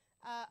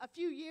a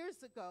few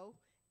years ago,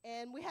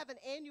 and we have an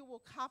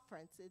annual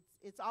conference.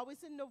 It's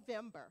always in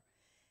November.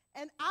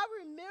 And I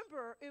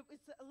remember it was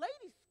a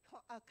ladies'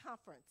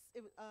 conference.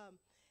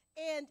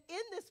 And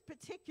in this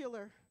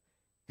particular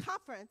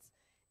conference,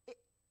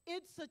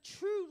 it's a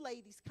true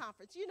ladies'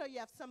 conference. You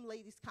have some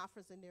ladies'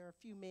 conference, and there are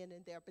a few men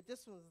in there, but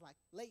this one was like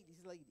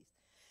ladies.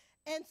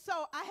 And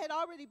so I had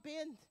already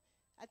been,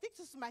 I think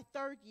this is my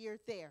third year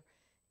there.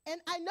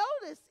 And I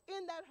noticed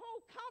in that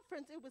whole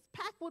conference, it was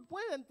packed with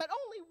women, but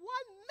only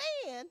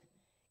one man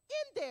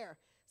in there,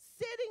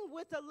 sitting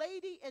with a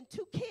lady and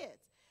two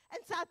kids. And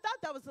so I thought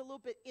that was a little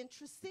bit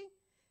interesting.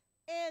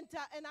 And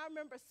I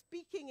remember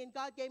speaking, and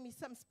God gave me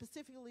something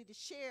specifically to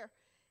share.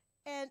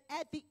 And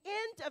at the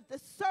end of the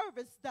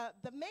service,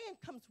 the man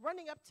comes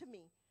running up to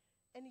me,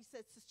 and he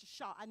said, Sister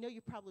Shaw, I know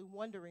you're probably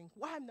wondering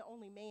why I'm the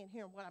only man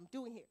here and what I'm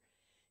doing here.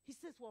 He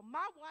says, well,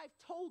 my wife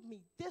told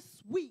me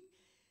this week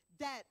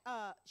that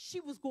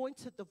she was going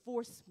to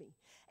divorce me.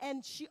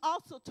 And she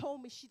also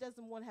told me she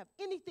doesn't want to have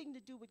anything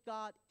to do with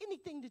God,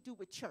 anything to do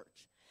with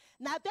church.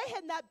 Now, they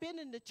had not been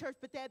in the church,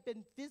 but they had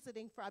been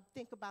visiting for, I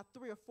think, about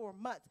 3 or 4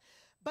 months.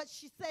 But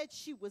she said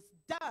she was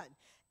done.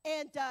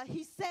 And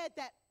he said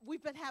that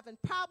we've been having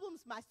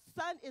problems. My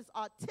son is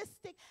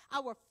autistic.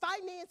 Our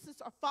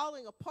finances are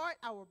falling apart.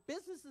 Our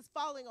business is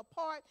falling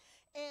apart.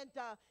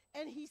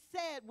 And he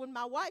said, when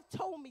my wife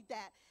told me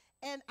that,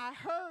 and I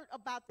heard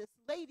about this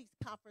ladies'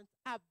 conference,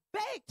 I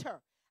begged her.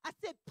 I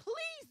said,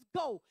 please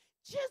go.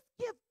 Just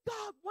give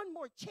God one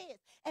more chance.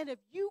 And if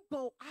you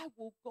go, I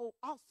will go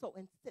also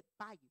and sit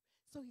by you.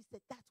 So he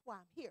said, that's why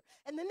I'm here.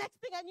 And the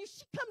next thing I knew,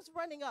 she comes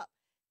running up.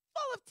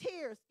 full of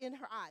tears in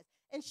her eyes.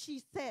 And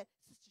she said,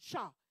 Sister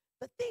Shaw,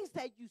 the things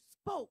that you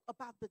spoke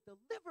about the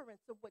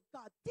deliverance of what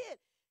God did,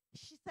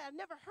 she said, I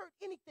never heard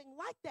anything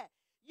like that.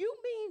 You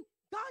mean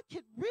God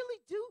could really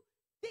do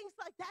things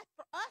like that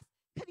for us?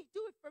 Could he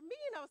do it for me?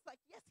 And I was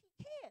like, yes, he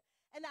can.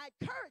 And I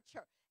encouraged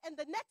her. And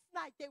the next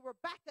night, they were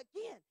back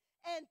again.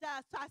 And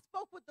so I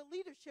spoke with the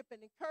leadership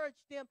and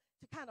encouraged them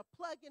to kind of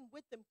plug in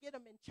with them, get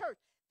them in church.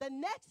 The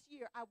next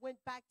year, I went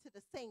back to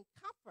the same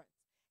conference.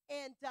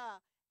 And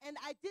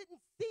I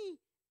didn't see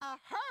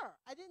her.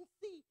 I didn't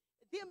see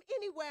them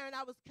anywhere. And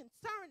I was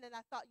concerned. And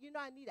I thought,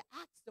 I need to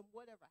ask them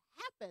whatever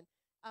happened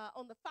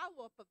on the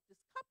follow-up of this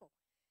couple.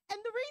 And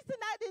the reason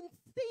I didn't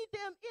see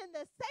them in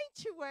the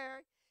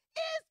sanctuary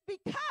is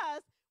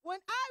because when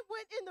I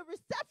went in the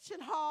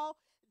reception hall,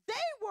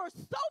 they were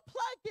so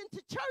plugged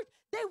into church,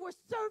 they were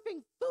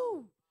serving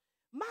food.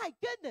 My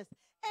goodness.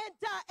 And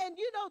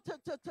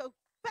to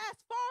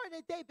fast forward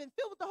it, they've been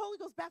filled with the Holy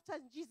Ghost,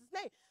 baptized in Jesus'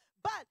 name.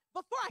 But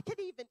before I could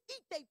even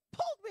eat, they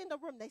pulled me in the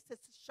room. They said,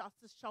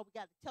 Sister Shaw, we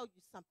got to tell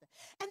you something.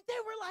 And they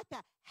were like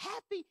a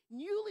happy,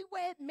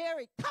 newlywed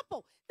married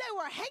couple. They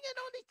were hanging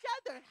on each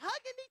other and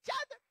hugging each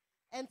other.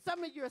 And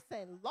some of you are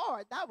saying,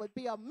 Lord, that would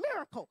be a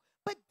miracle.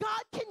 But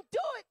God can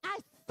do it. I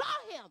saw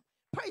him.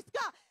 Praise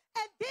God.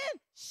 And then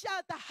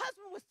the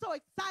husband was so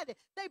excited.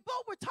 They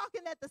both were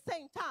talking at the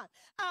same time.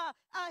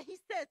 He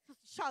said,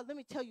 Sister Shaw, let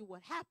me tell you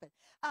what happened.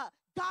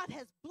 God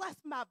has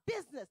blessed my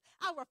business.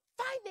 Our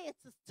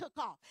finances took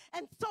off.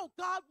 And so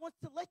God wants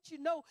to let you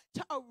know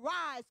to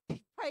arise,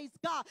 praise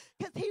God,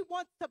 because he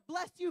wants to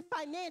bless you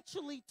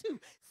financially too.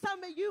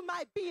 Some of you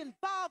might be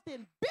involved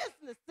in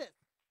businesses,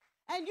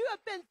 and you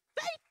have been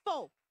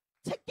faithful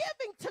to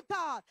giving to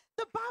God.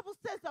 The Bible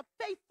says a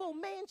faithful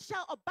man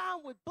shall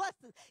abound with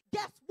blessings.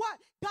 Guess what?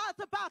 God's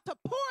about to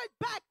pour it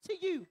back to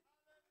you.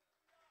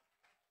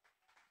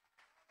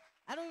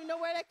 I don't even know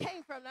where that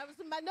came from. That was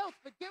in my notes,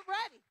 but get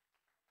ready.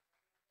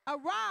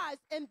 Arise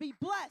and be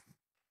blessed.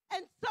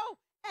 And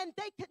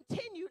they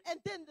continued, and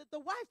then the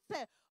wife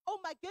said, oh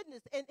my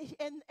goodness, and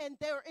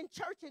they were in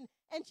church,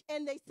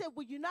 and they said,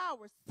 well,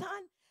 our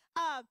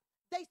son,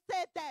 they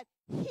said that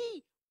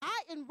I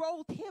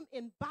enrolled him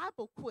in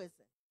Bible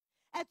quizzing.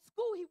 At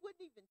school, he wouldn't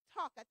even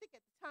talk. I think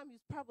at the time he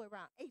was probably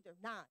around 8 or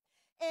 9.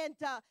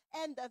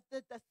 And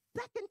the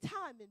second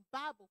time in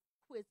Bible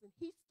quizzing,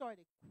 he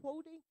started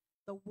quoting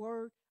the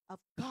word of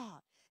God.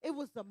 It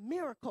was a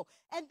miracle.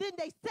 And then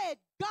they said,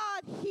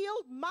 God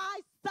healed my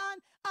son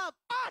of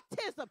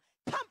autism,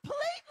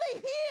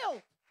 completely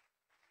healed.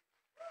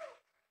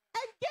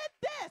 And get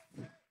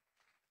this,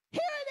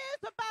 here it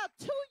is about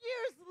 2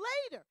 years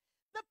later.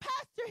 The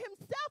pastor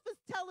himself is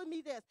telling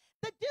me this.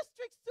 The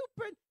district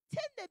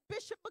superintendent,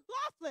 Bishop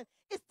McLaughlin,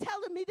 is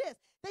telling me this.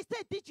 They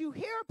said, did you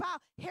hear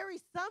about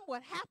Harry's son,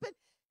 what happened?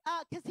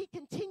 Because he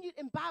continued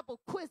in Bible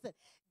quizzing.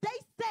 They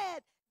said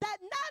that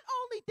not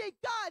only did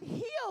God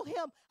heal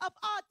him of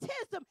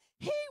autism,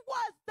 he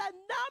was the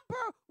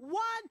 #1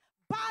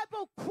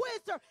 Bible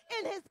quizzer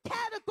in his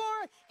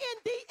category in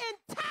the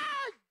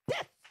entire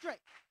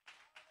district.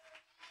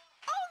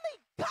 Only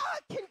God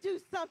can do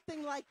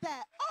something like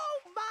that.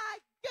 Oh, my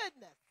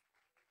goodness.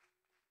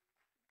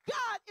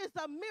 God is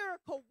a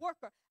miracle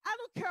worker. I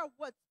don't care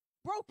what's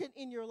broken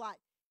in your life.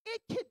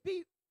 It could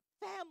be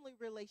family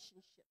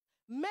relationships,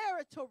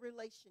 marital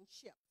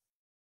relationships.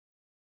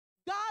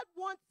 God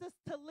wants us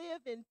to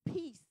live in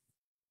peace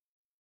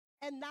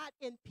and not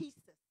in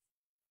pieces.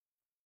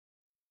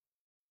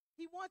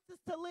 He wants us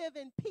to live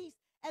in peace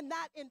and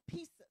not in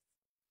pieces.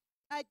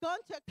 I'd gone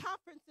to a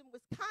conference in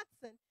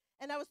Wisconsin,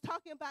 and I was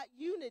talking about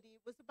unity.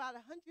 It was about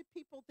 100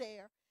 people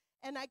there,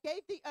 and I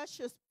gave the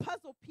ushers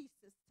puzzle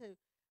pieces to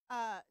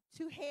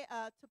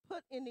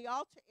put in the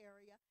altar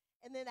area,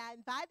 and then I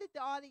invited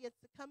the audience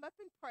to come up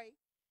and pray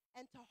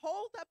and to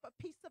hold up a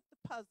piece of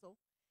the puzzle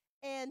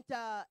and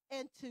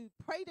to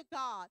pray to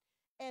God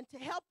and to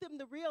help them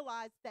to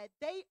realize that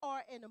they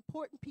are an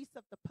important piece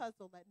of the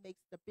puzzle that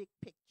makes the big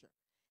picture.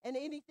 And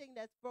anything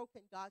that's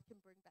broken, God can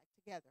bring back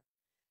together.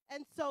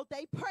 And so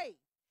they prayed.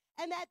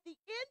 And at the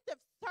end of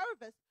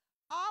service,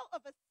 all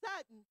of a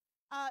sudden,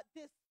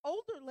 this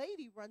older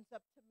lady runs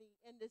up to me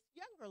and this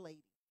younger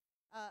lady,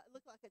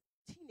 looked like a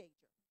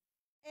teenager.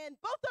 And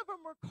both of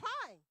them were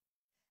crying.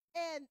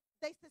 And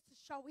they said,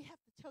 Sister Shaw, we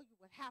have to tell you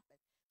what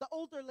happened. The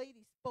older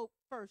lady spoke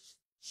first.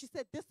 She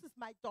said, this is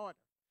my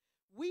daughter.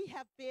 We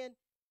have been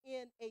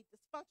in a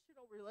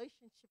dysfunctional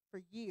relationship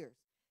for years.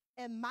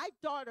 And my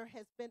daughter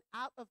has been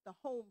out of the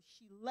home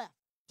she left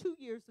 2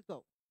 years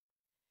ago.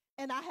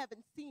 And I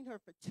haven't seen her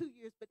for 2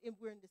 years, but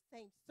we're in the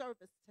same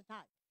service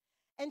tonight.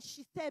 And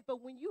she said,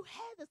 but when you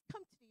had us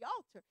come to the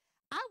altar,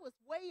 I was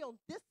way on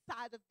this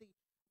side of the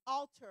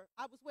altar.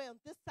 I was way on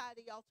this side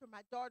of the altar.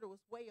 My daughter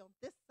was way on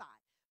this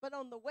side. But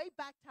on the way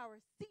back to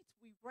our seats,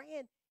 we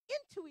ran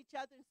into each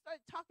other and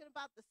started talking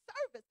about the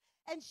service.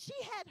 And she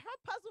had her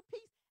puzzle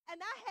piece,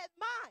 and I had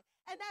mine.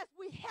 And as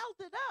we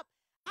held it up,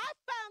 I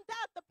found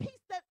out the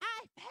piece that I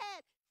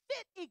had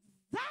fit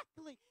exactly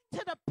exactly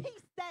to the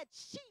piece that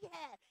she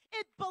had.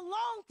 It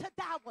belonged to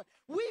that one.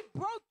 We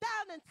broke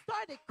down and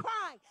started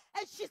crying.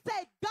 And she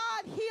said,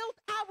 God healed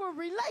our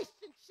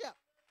relationship.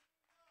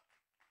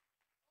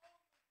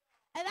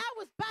 And I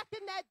was back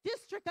in that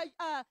district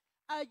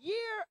a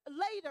year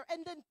later,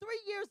 and then 3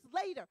 years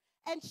later,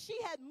 and she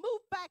had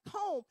moved back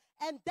home,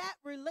 and that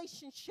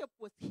relationship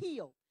was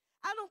healed.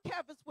 I don't care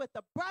if it's with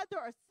a brother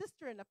or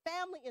sister in the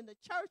family, in the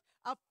church,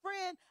 a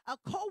friend, a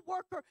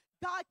co-worker.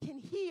 God can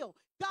heal.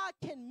 God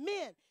can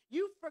mend.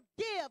 You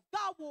forgive.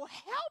 God will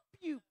help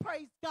you,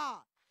 praise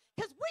God.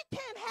 Because we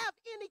can't have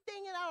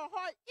anything in our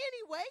heart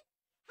anyway.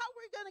 How are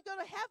we going to go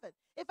to heaven?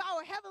 If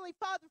our Heavenly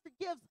Father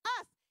forgives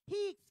us,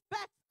 He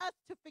expects us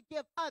to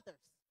forgive others.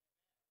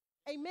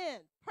 Amen.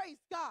 Praise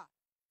God.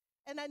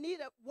 And I need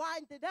to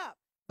wind it up.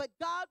 But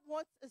God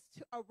wants us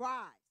to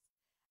arise.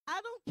 I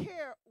don't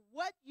care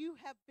what you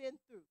have been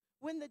through.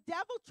 When the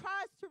devil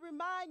tries to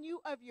remind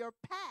you of your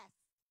past,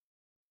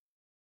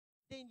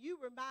 then you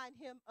remind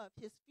him of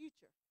his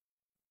future.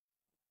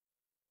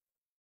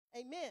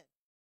 Amen.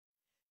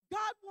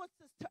 God wants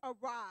us to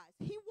arise.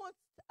 He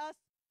wants us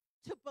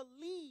to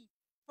believe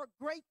for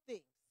great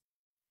things.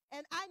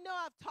 And I know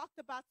I've talked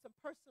about some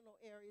personal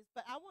areas,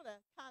 but I want to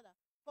kind of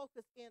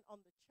focus in on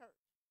the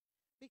church,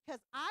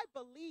 because I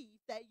believe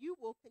that you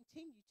will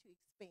continue to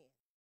expand.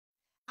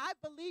 I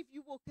believe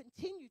you will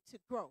continue to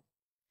grow.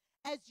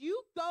 As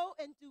you go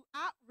and do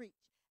outreach,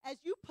 as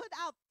you put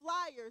out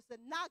flyers and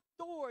knock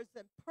doors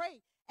and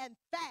pray and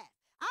fast,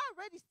 I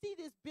already see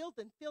this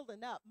building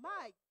filling up.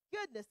 My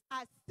goodness,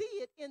 I see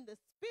it in the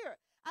spirit.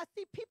 I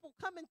see people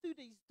coming through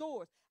these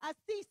doors. I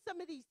see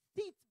some of these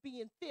seats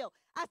being filled.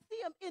 I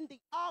see them in the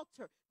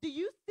altar. Do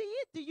you see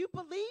it? Do you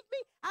believe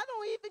me? I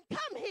don't even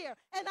come here,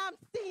 and I'm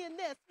seeing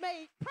this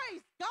made.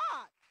 Praise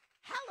God.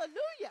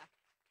 Hallelujah.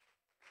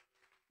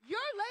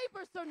 Your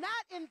labors are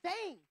not in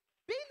vain.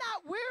 Be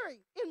not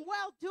weary in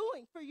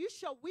well-doing, for you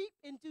shall weep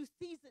in due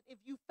season if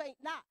you faint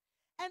not.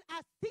 And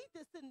I see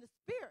this in the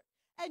spirit,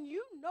 and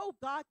you know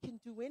God can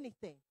do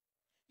anything.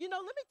 You know,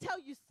 let me tell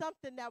you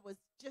something that was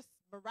just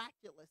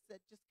miraculous,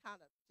 that just kind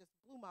of just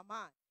blew my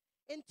mind.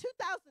 In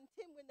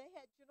 2010, when they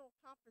had General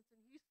Conference in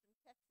Houston,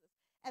 Texas,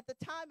 at the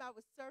time I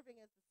was serving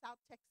as the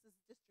South Texas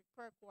District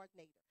Prayer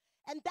Coordinator.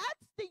 And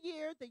that's the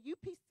year the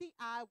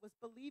UPCI was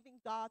believing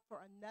God for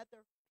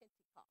another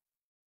Pentecost.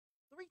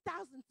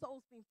 3,000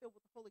 souls being filled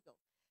with the Holy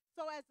Ghost.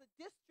 So as a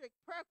district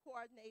prayer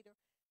coordinator,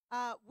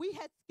 we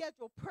had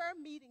scheduled prayer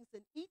meetings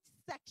in each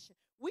section.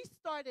 We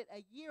started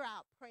a year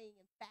out praying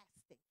and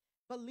fasting,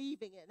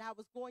 believing it. And I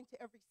was going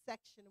to every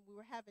section, and we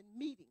were having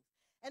meetings.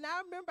 And I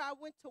remember I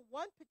went to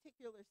one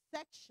particular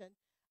section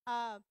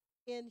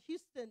in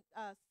Houston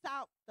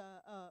South,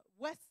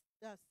 West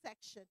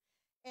section,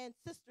 and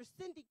Sister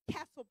Cindy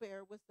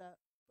Castleberry was the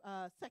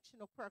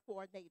sectional prayer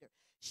coordinator.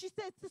 She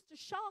said, Sister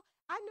Shaw,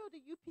 I know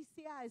the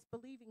UPCI is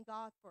believing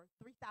God for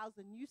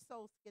 3,000 new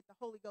souls to get the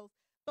Holy Ghost,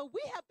 but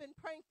we have been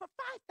praying for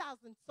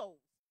 5,000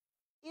 souls.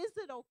 Is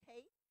it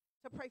okay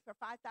to pray for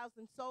 5,000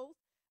 souls?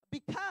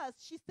 Because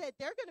she said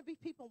there are going to be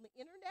people on the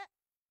internet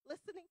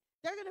listening.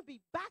 They're going to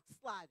be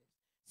backsliders.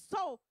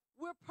 So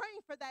we're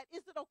praying for that.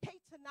 Is it okay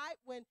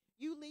tonight when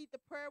you lead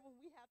the prayer, when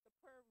we have the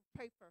prayer, we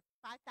pray for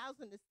 5,000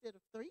 instead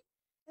of 3?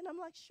 And I'm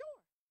like,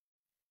 sure.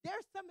 There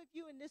are some of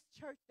you in this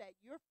church that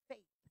your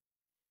faith,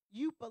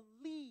 you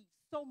believe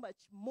so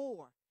much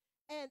more.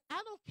 And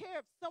I don't care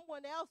if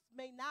someone else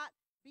may not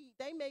be,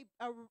 they may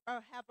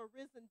have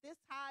arisen this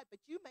high, but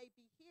you may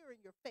be here in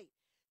your faith.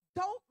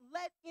 Don't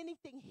let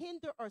anything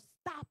hinder or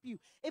stop you.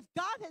 If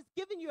God has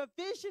given you a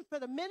vision for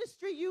the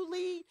ministry you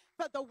lead,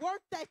 for the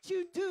work that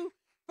you do,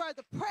 for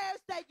the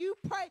prayers that you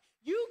pray,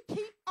 you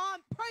keep on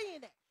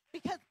praying it,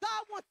 because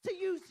God wants to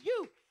use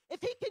you.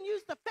 If he can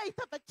use the faith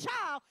of a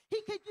child,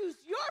 he could use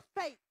your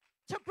faith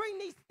to bring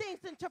these things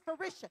into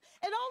fruition.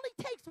 It only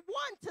takes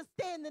one to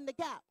stand in the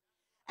gap.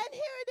 And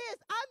here it is.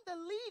 I'm the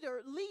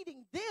leader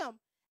leading them,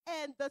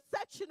 and the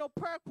sectional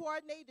prayer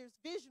coordinator's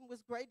vision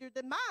was greater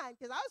than mine,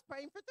 because I was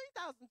praying for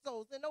 3,000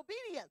 souls in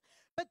obedience.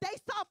 But they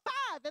saw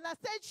 5, and I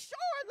said,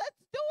 sure, let's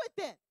do it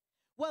then.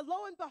 Well,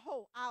 lo and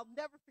behold, I'll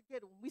never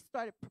forget it when we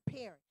started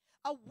preparing.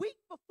 A week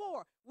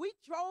before, we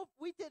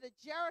did a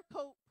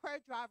Jericho prayer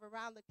drive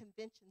around the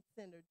convention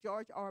center,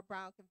 George R.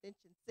 Brown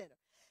Convention Center.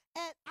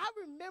 And I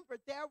remember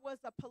there was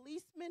a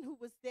policeman who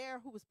was there,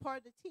 who was part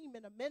of the team,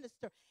 and a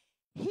minister.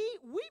 We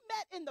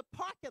met in the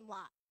parking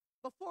lot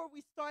before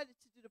we started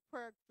to do the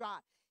prayer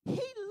drive. He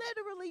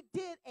literally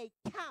did a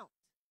count,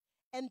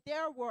 and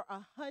there were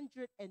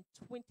 120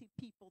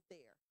 people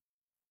there.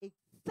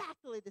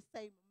 Exactly the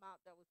same amount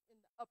that was in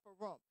the upper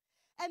room.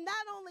 And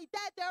not only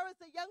that, there was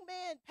a young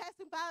man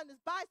passing by on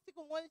his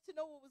bicycle, wanted to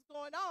know what was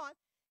going on.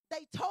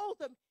 They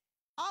told him.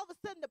 All of a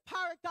sudden, the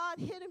power of God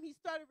hit him. He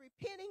started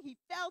repenting. He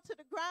fell to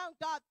the ground.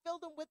 God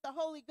filled him with the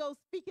Holy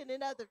Ghost, speaking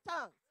in other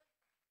tongues.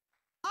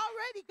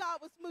 Already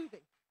God was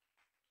moving.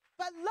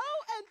 But lo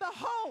and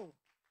behold,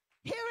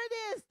 here it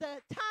is, the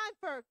time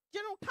for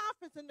General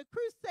Conference and the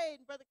crusade.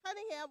 And Brother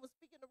Cunningham was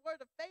speaking the word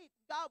of faith.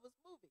 God was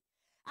moving.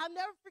 I'll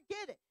never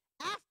forget it.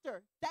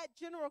 after that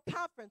general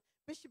conference,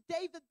 Bishop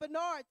David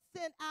Bernard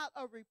sent out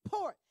a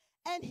report,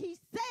 and he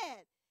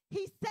said,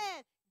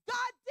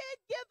 God did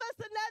give us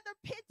another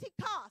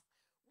Pentecost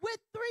with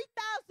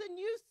 3,000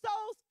 new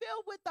souls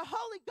filled with the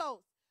Holy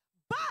Ghost,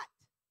 but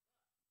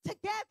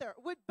together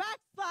with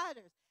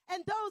backsliders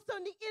and those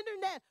on the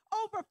internet,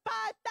 over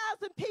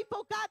 5,000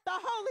 people got the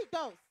Holy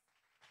Ghost.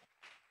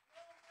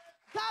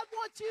 God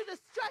wants you to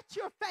stretch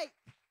your faith.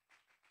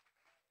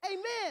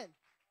 Amen.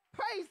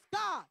 Praise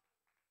God.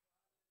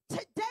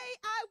 Today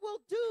I will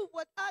do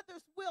what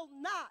others will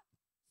not,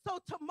 so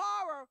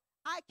tomorrow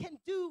I can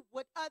do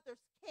what others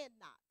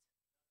cannot.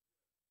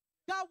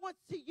 God wants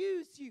to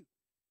use you.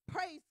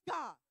 Praise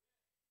God.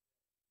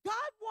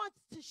 God wants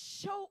to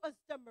show us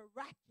the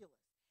miraculous.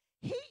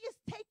 He is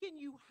taking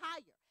you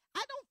higher.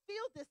 I don't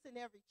feel this in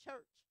every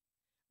church,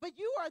 but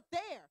you are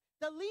there.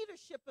 The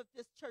leadership of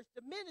this church,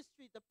 the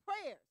ministry, the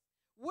prayers,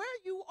 where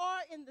you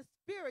are in the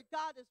spirit,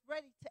 God is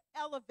ready to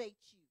elevate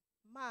you.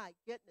 My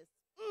goodness.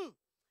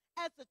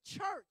 As a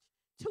church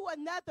to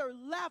another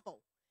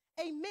level.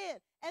 Amen.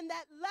 And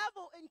that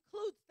level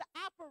includes the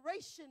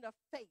operation of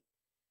faith.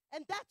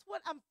 And that's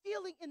what I'm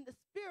feeling in the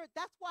spirit.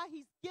 That's why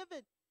he's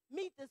given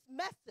me this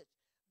message.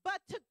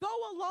 But to go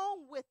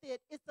along with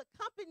it, it's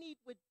accompanied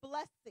with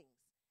blessings.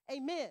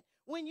 Amen.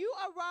 When you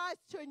arise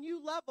to a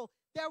new level,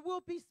 there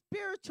will be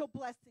spiritual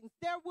blessings.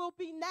 There will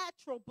be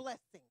natural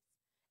blessings.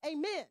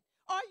 Amen.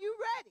 Are you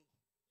ready?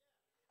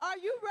 Are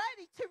you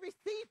ready to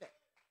receive it?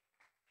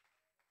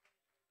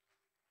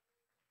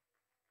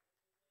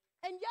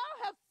 And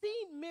y'all have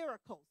seen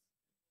miracles.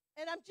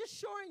 And I'm just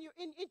showing you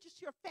in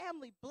just your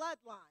family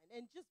bloodline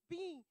and just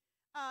being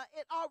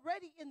it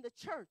already in the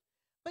church.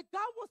 But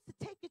God wants to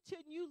take it to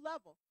a new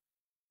level.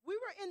 We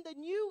were in the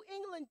New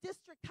England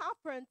District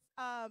Conference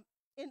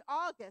in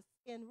August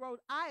in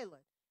Rhode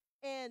Island.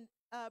 And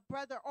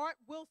Brother Art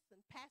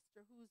Wilson,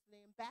 pastor, who's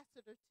the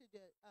ambassador to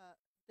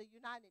the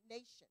United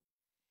Nations,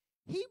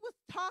 he was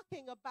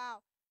talking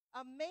about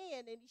a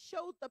man, and he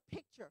showed the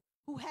picture,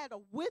 who had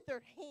a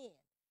withered hand.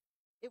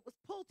 It was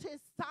pulled to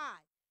his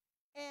side,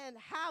 and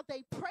how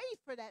they prayed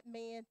for that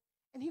man,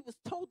 and he was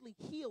totally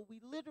healed. We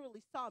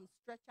literally saw him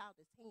stretch out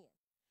his hand.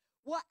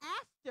 Well,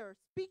 after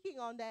speaking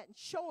on that and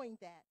showing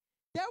that,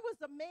 there was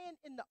a man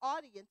in the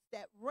audience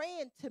that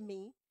ran to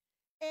me,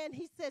 and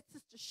he said,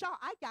 Sister Shaw,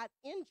 I got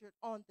injured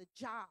on the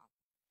job.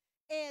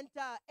 And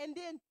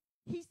then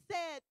he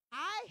said,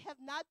 I have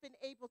not been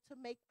able to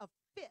make a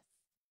fist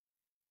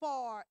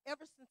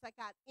ever since I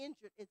got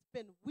injured. It's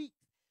been weeks.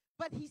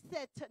 But he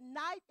said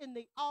tonight in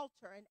the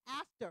altar and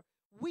after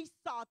we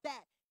saw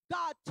that,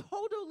 God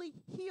totally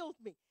healed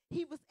me.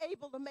 He was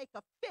able to make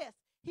a fist.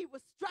 He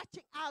was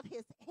stretching out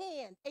his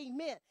hand.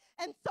 Amen.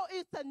 And so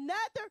it's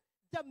another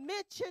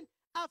dimension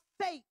of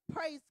faith.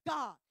 Praise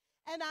God.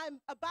 And I'm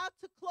about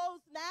to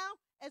close now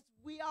as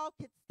we all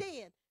can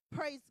stand.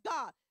 Praise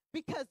God.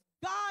 Because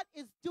God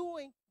is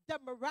doing the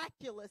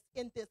miraculous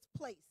in this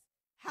place.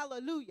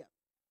 Hallelujah.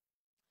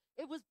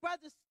 It was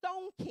Brother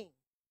Stone King.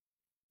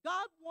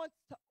 God wants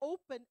to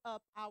open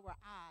up our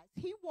eyes.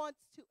 He wants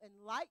to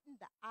enlighten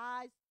the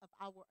eyes of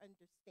our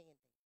understanding.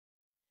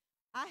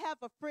 I have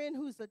a friend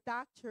who's a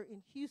doctor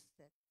in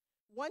Houston.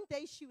 One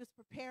day she was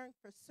preparing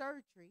for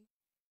surgery,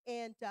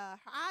 and her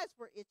eyes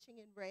were itching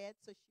and red,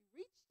 so she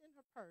reached in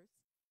her purse,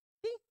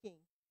 thinking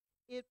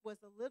it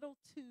was a little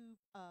tube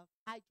of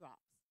eye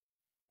drops.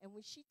 And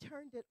when she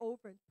turned it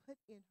over and put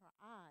in her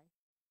eye,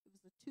 it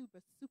was a tube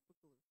of super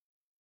glue.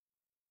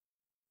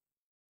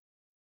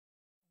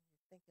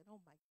 Thinking,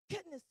 oh my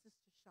goodness,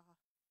 Sister Shaw,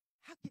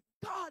 how could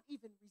God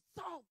even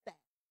resolve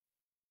that?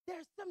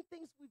 There's some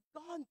things we've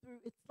gone through.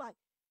 It's like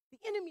the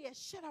enemy has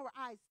shut our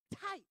eyes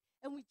tight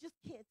and we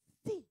just can't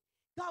see.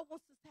 God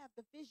wants us to have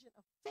the vision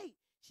of faith.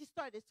 She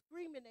started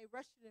screaming. They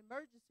rushed to the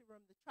emergency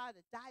room to try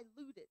to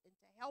dilute it and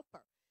to help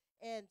her.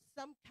 And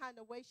some kind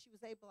of way she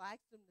was able to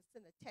ask them to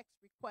send a text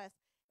request,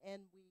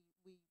 and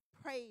we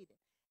prayed.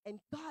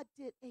 And God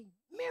did a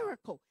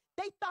miracle.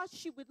 They thought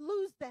she would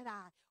lose that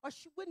eye or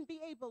she wouldn't be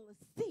able to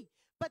see.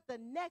 But the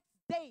next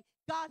day,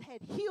 God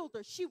had healed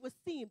her. She was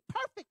seeing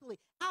perfectly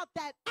out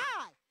that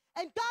eye.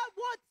 And God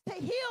wants to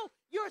heal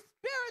your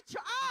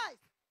spiritual eyes.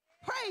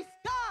 Praise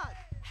God.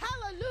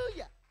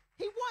 Hallelujah.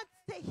 He wants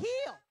to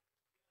heal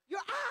your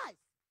eyes.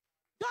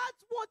 God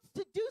wants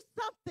to do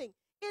something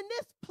in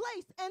this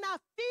place. And I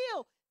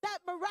feel that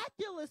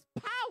miraculous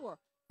power.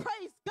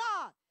 Praise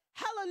God.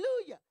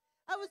 Hallelujah.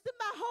 I was in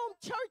my home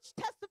church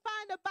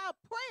testifying about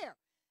prayer.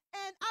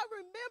 And I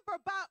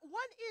remember about 1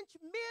 inch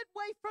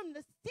midway from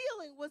the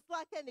ceiling was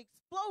like an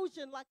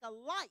explosion, like a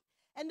light.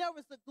 And there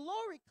was a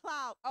glory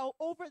cloud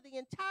over the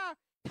entire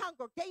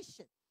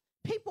congregation.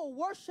 People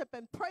worship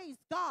and praise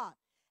God.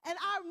 And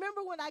I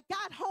remember when I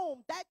got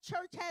home, that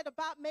church had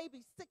about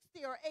maybe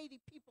 60 or 80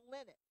 people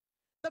in it.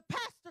 The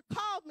pastor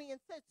called me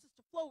and said,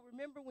 Sister Flo,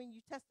 remember when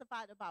you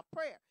testified about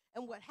prayer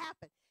and what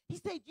happened? He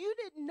said, you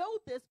didn't know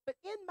this, but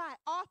in my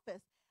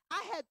office,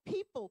 I had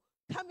people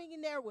coming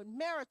in there with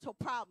marital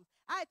problems.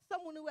 I had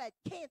someone who had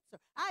cancer.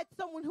 I had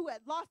someone who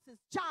had lost his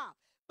job.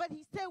 But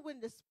he said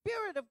when the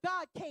Spirit of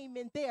God came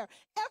in there,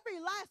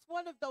 every last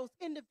one of those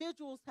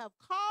individuals have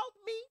called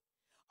me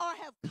or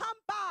have come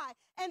by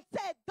and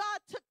said God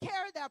took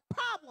care of their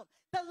problem.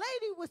 The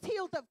lady was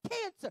healed of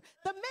cancer.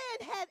 The man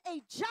had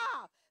a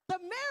job. The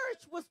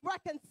marriage was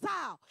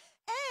reconciled.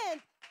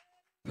 And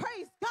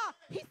praise God,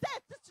 he said,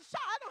 Sister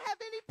Shaw, I don't have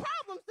any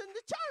problems in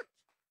the church.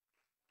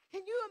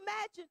 Can you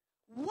imagine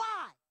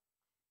why?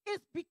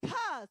 It's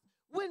because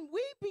when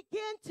we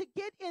begin to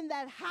get in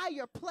that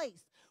higher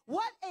place,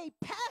 what a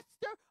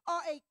pastor or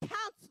a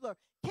counselor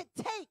can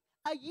take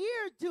a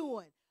year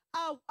doing,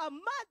 a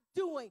month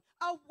doing,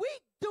 a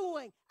week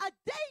doing, a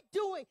day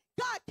doing,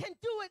 God can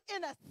do it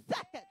in a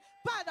second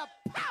by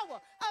the power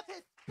of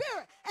his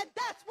Spirit. And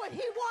that's what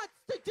he wants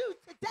to do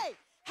today.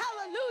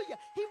 Hallelujah.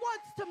 He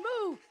wants to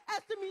move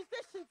as the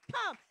musicians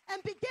come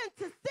and begin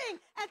to sing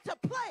and to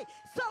play.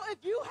 So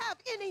if you have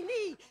any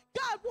need,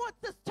 God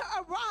wants us to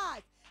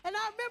arise. And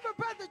I remember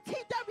Brother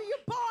T.W.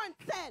 Barnes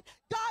said,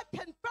 God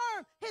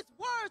confirmed his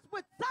words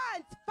with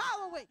signs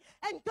following.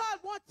 And God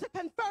wants to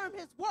confirm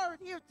his word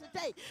here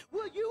today.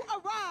 Will you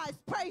arise?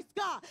 Praise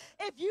God.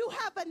 If you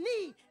have a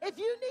need, if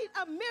you need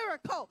a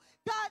miracle,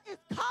 God is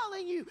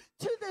calling you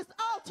to this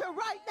altar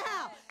right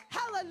now.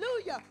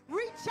 Hallelujah.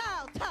 Reach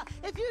out.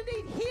 If you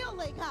need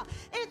healing,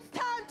 it's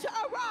time to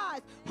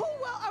arise. Who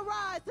will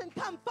arise and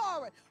come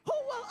forward? Who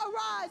will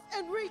arise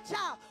and reach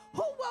out?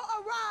 Who will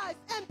arise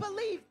and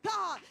believe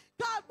God?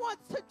 God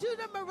wants to do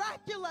the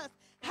miraculous.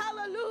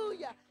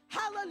 Hallelujah.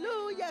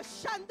 Hallelujah.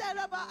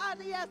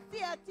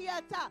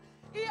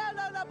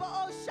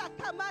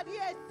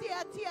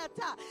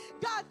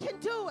 God can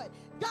do it.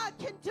 God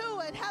can do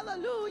it.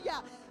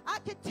 Hallelujah. I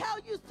can tell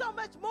you so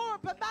much more,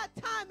 but my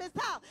time is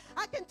out.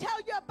 I can tell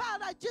you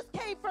about, I just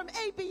came from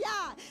ABI,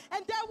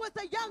 and there was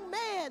a young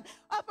man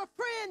of a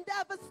friend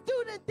of a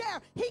student there.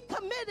 He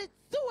committed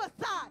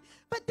suicide,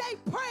 but they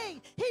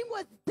prayed. He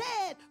was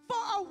dead for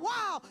a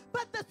while,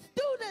 but the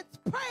students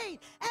prayed,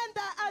 and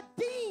the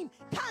dean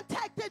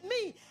contacted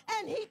me,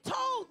 and he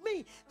told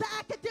me, the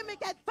academic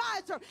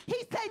advisor, he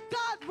said,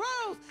 God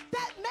rose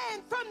that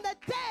man from the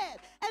dead,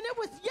 and it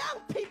was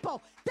young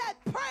people that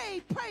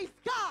prayed, praise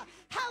God,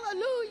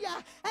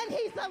 hallelujah, and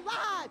he's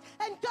alive,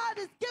 and God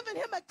has given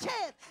him a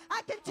chance.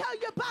 I can tell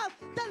you about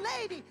the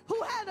lady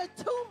who had a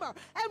tumor,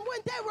 and when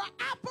they were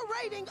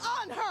operating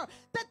on her,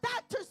 the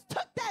doctors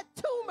took that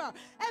tumor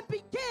and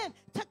began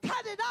to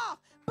cut it off,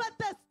 but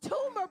the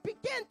tumor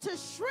began to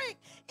shrink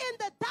in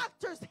the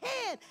doctor's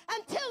hand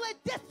until it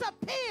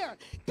disappeared.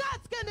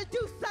 God's going to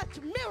do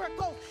such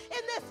miracles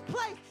in this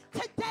place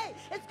today.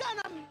 It's going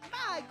to,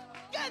 my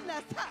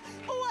goodness.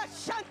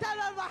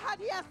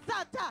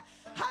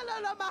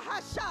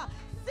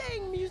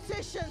 Sing,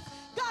 musicians.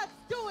 God's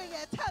doing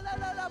it.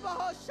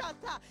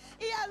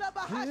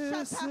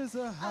 This is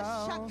a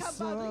house of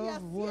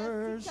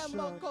worship. This is a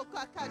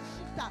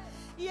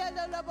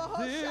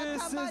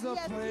place of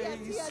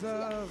praise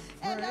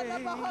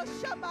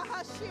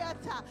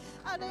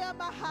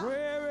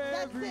where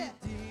every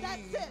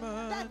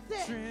That's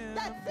it.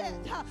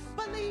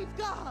 Believe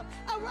God.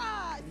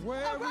 Arise.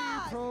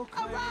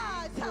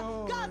 Arise.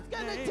 God's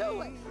going to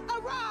do it.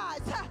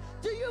 Arise.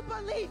 Do you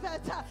believe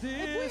it? If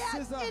we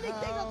ask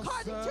anything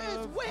according to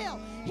his will,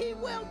 he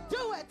will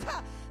do it.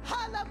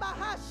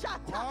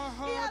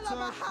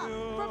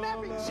 From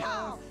every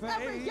child,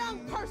 every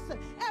young person,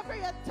 every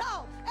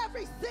adult,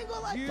 every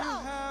single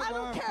adult. I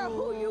don't care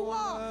who you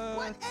are,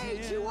 what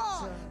age you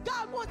are.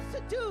 God wants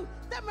to do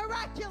the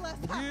miraculous.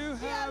 You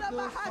have the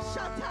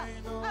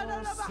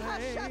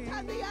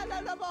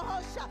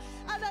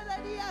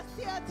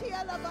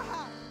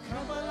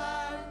Come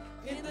alive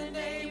in the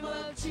name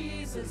of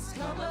Jesus.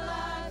 Come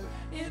alive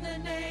in the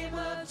name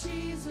of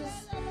Jesus.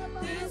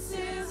 This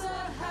is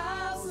a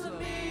house of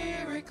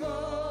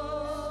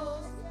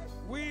miracles.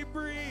 we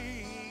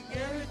bring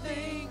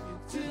Everything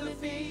to the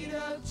feet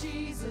of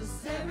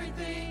Jesus.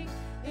 Everything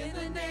in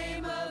the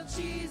name of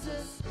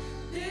Jesus.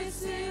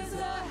 This is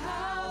a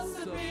house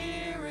of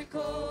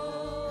miracles.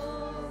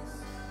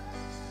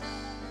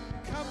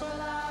 Come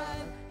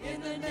alive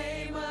in the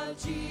name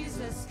of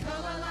Jesus.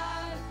 Come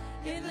alive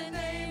in the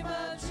name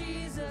of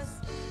Jesus.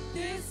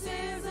 This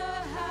is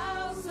a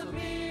house of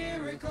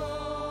miracles.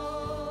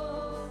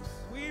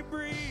 we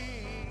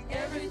bring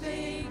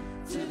Everything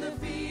to the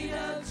feet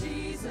of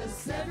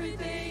Jesus.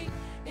 Everything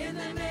in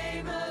the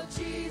name of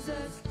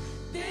Jesus.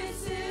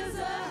 This is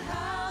a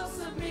house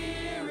of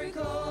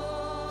miracles.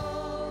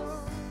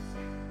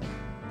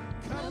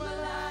 Come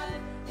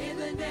alive in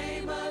the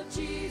name of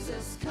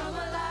Jesus. Come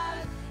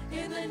alive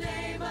in the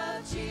name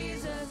of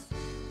Jesus.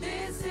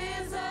 This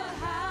is a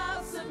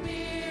house of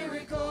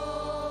miracles.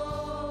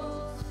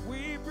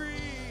 we bring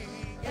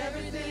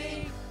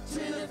Everything to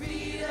the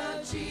feet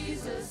of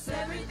Jesus.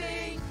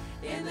 Everything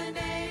in the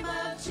name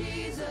of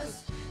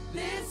Jesus.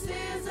 This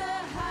is a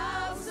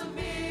house of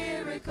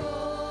miracles.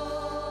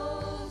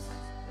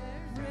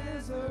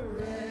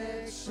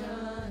 Resurrection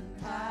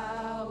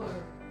power.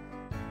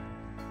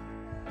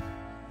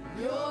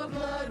 Your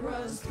blood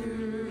runs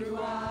through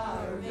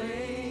our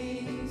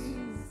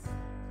veins.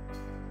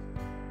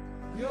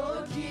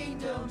 your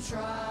kingdom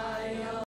try.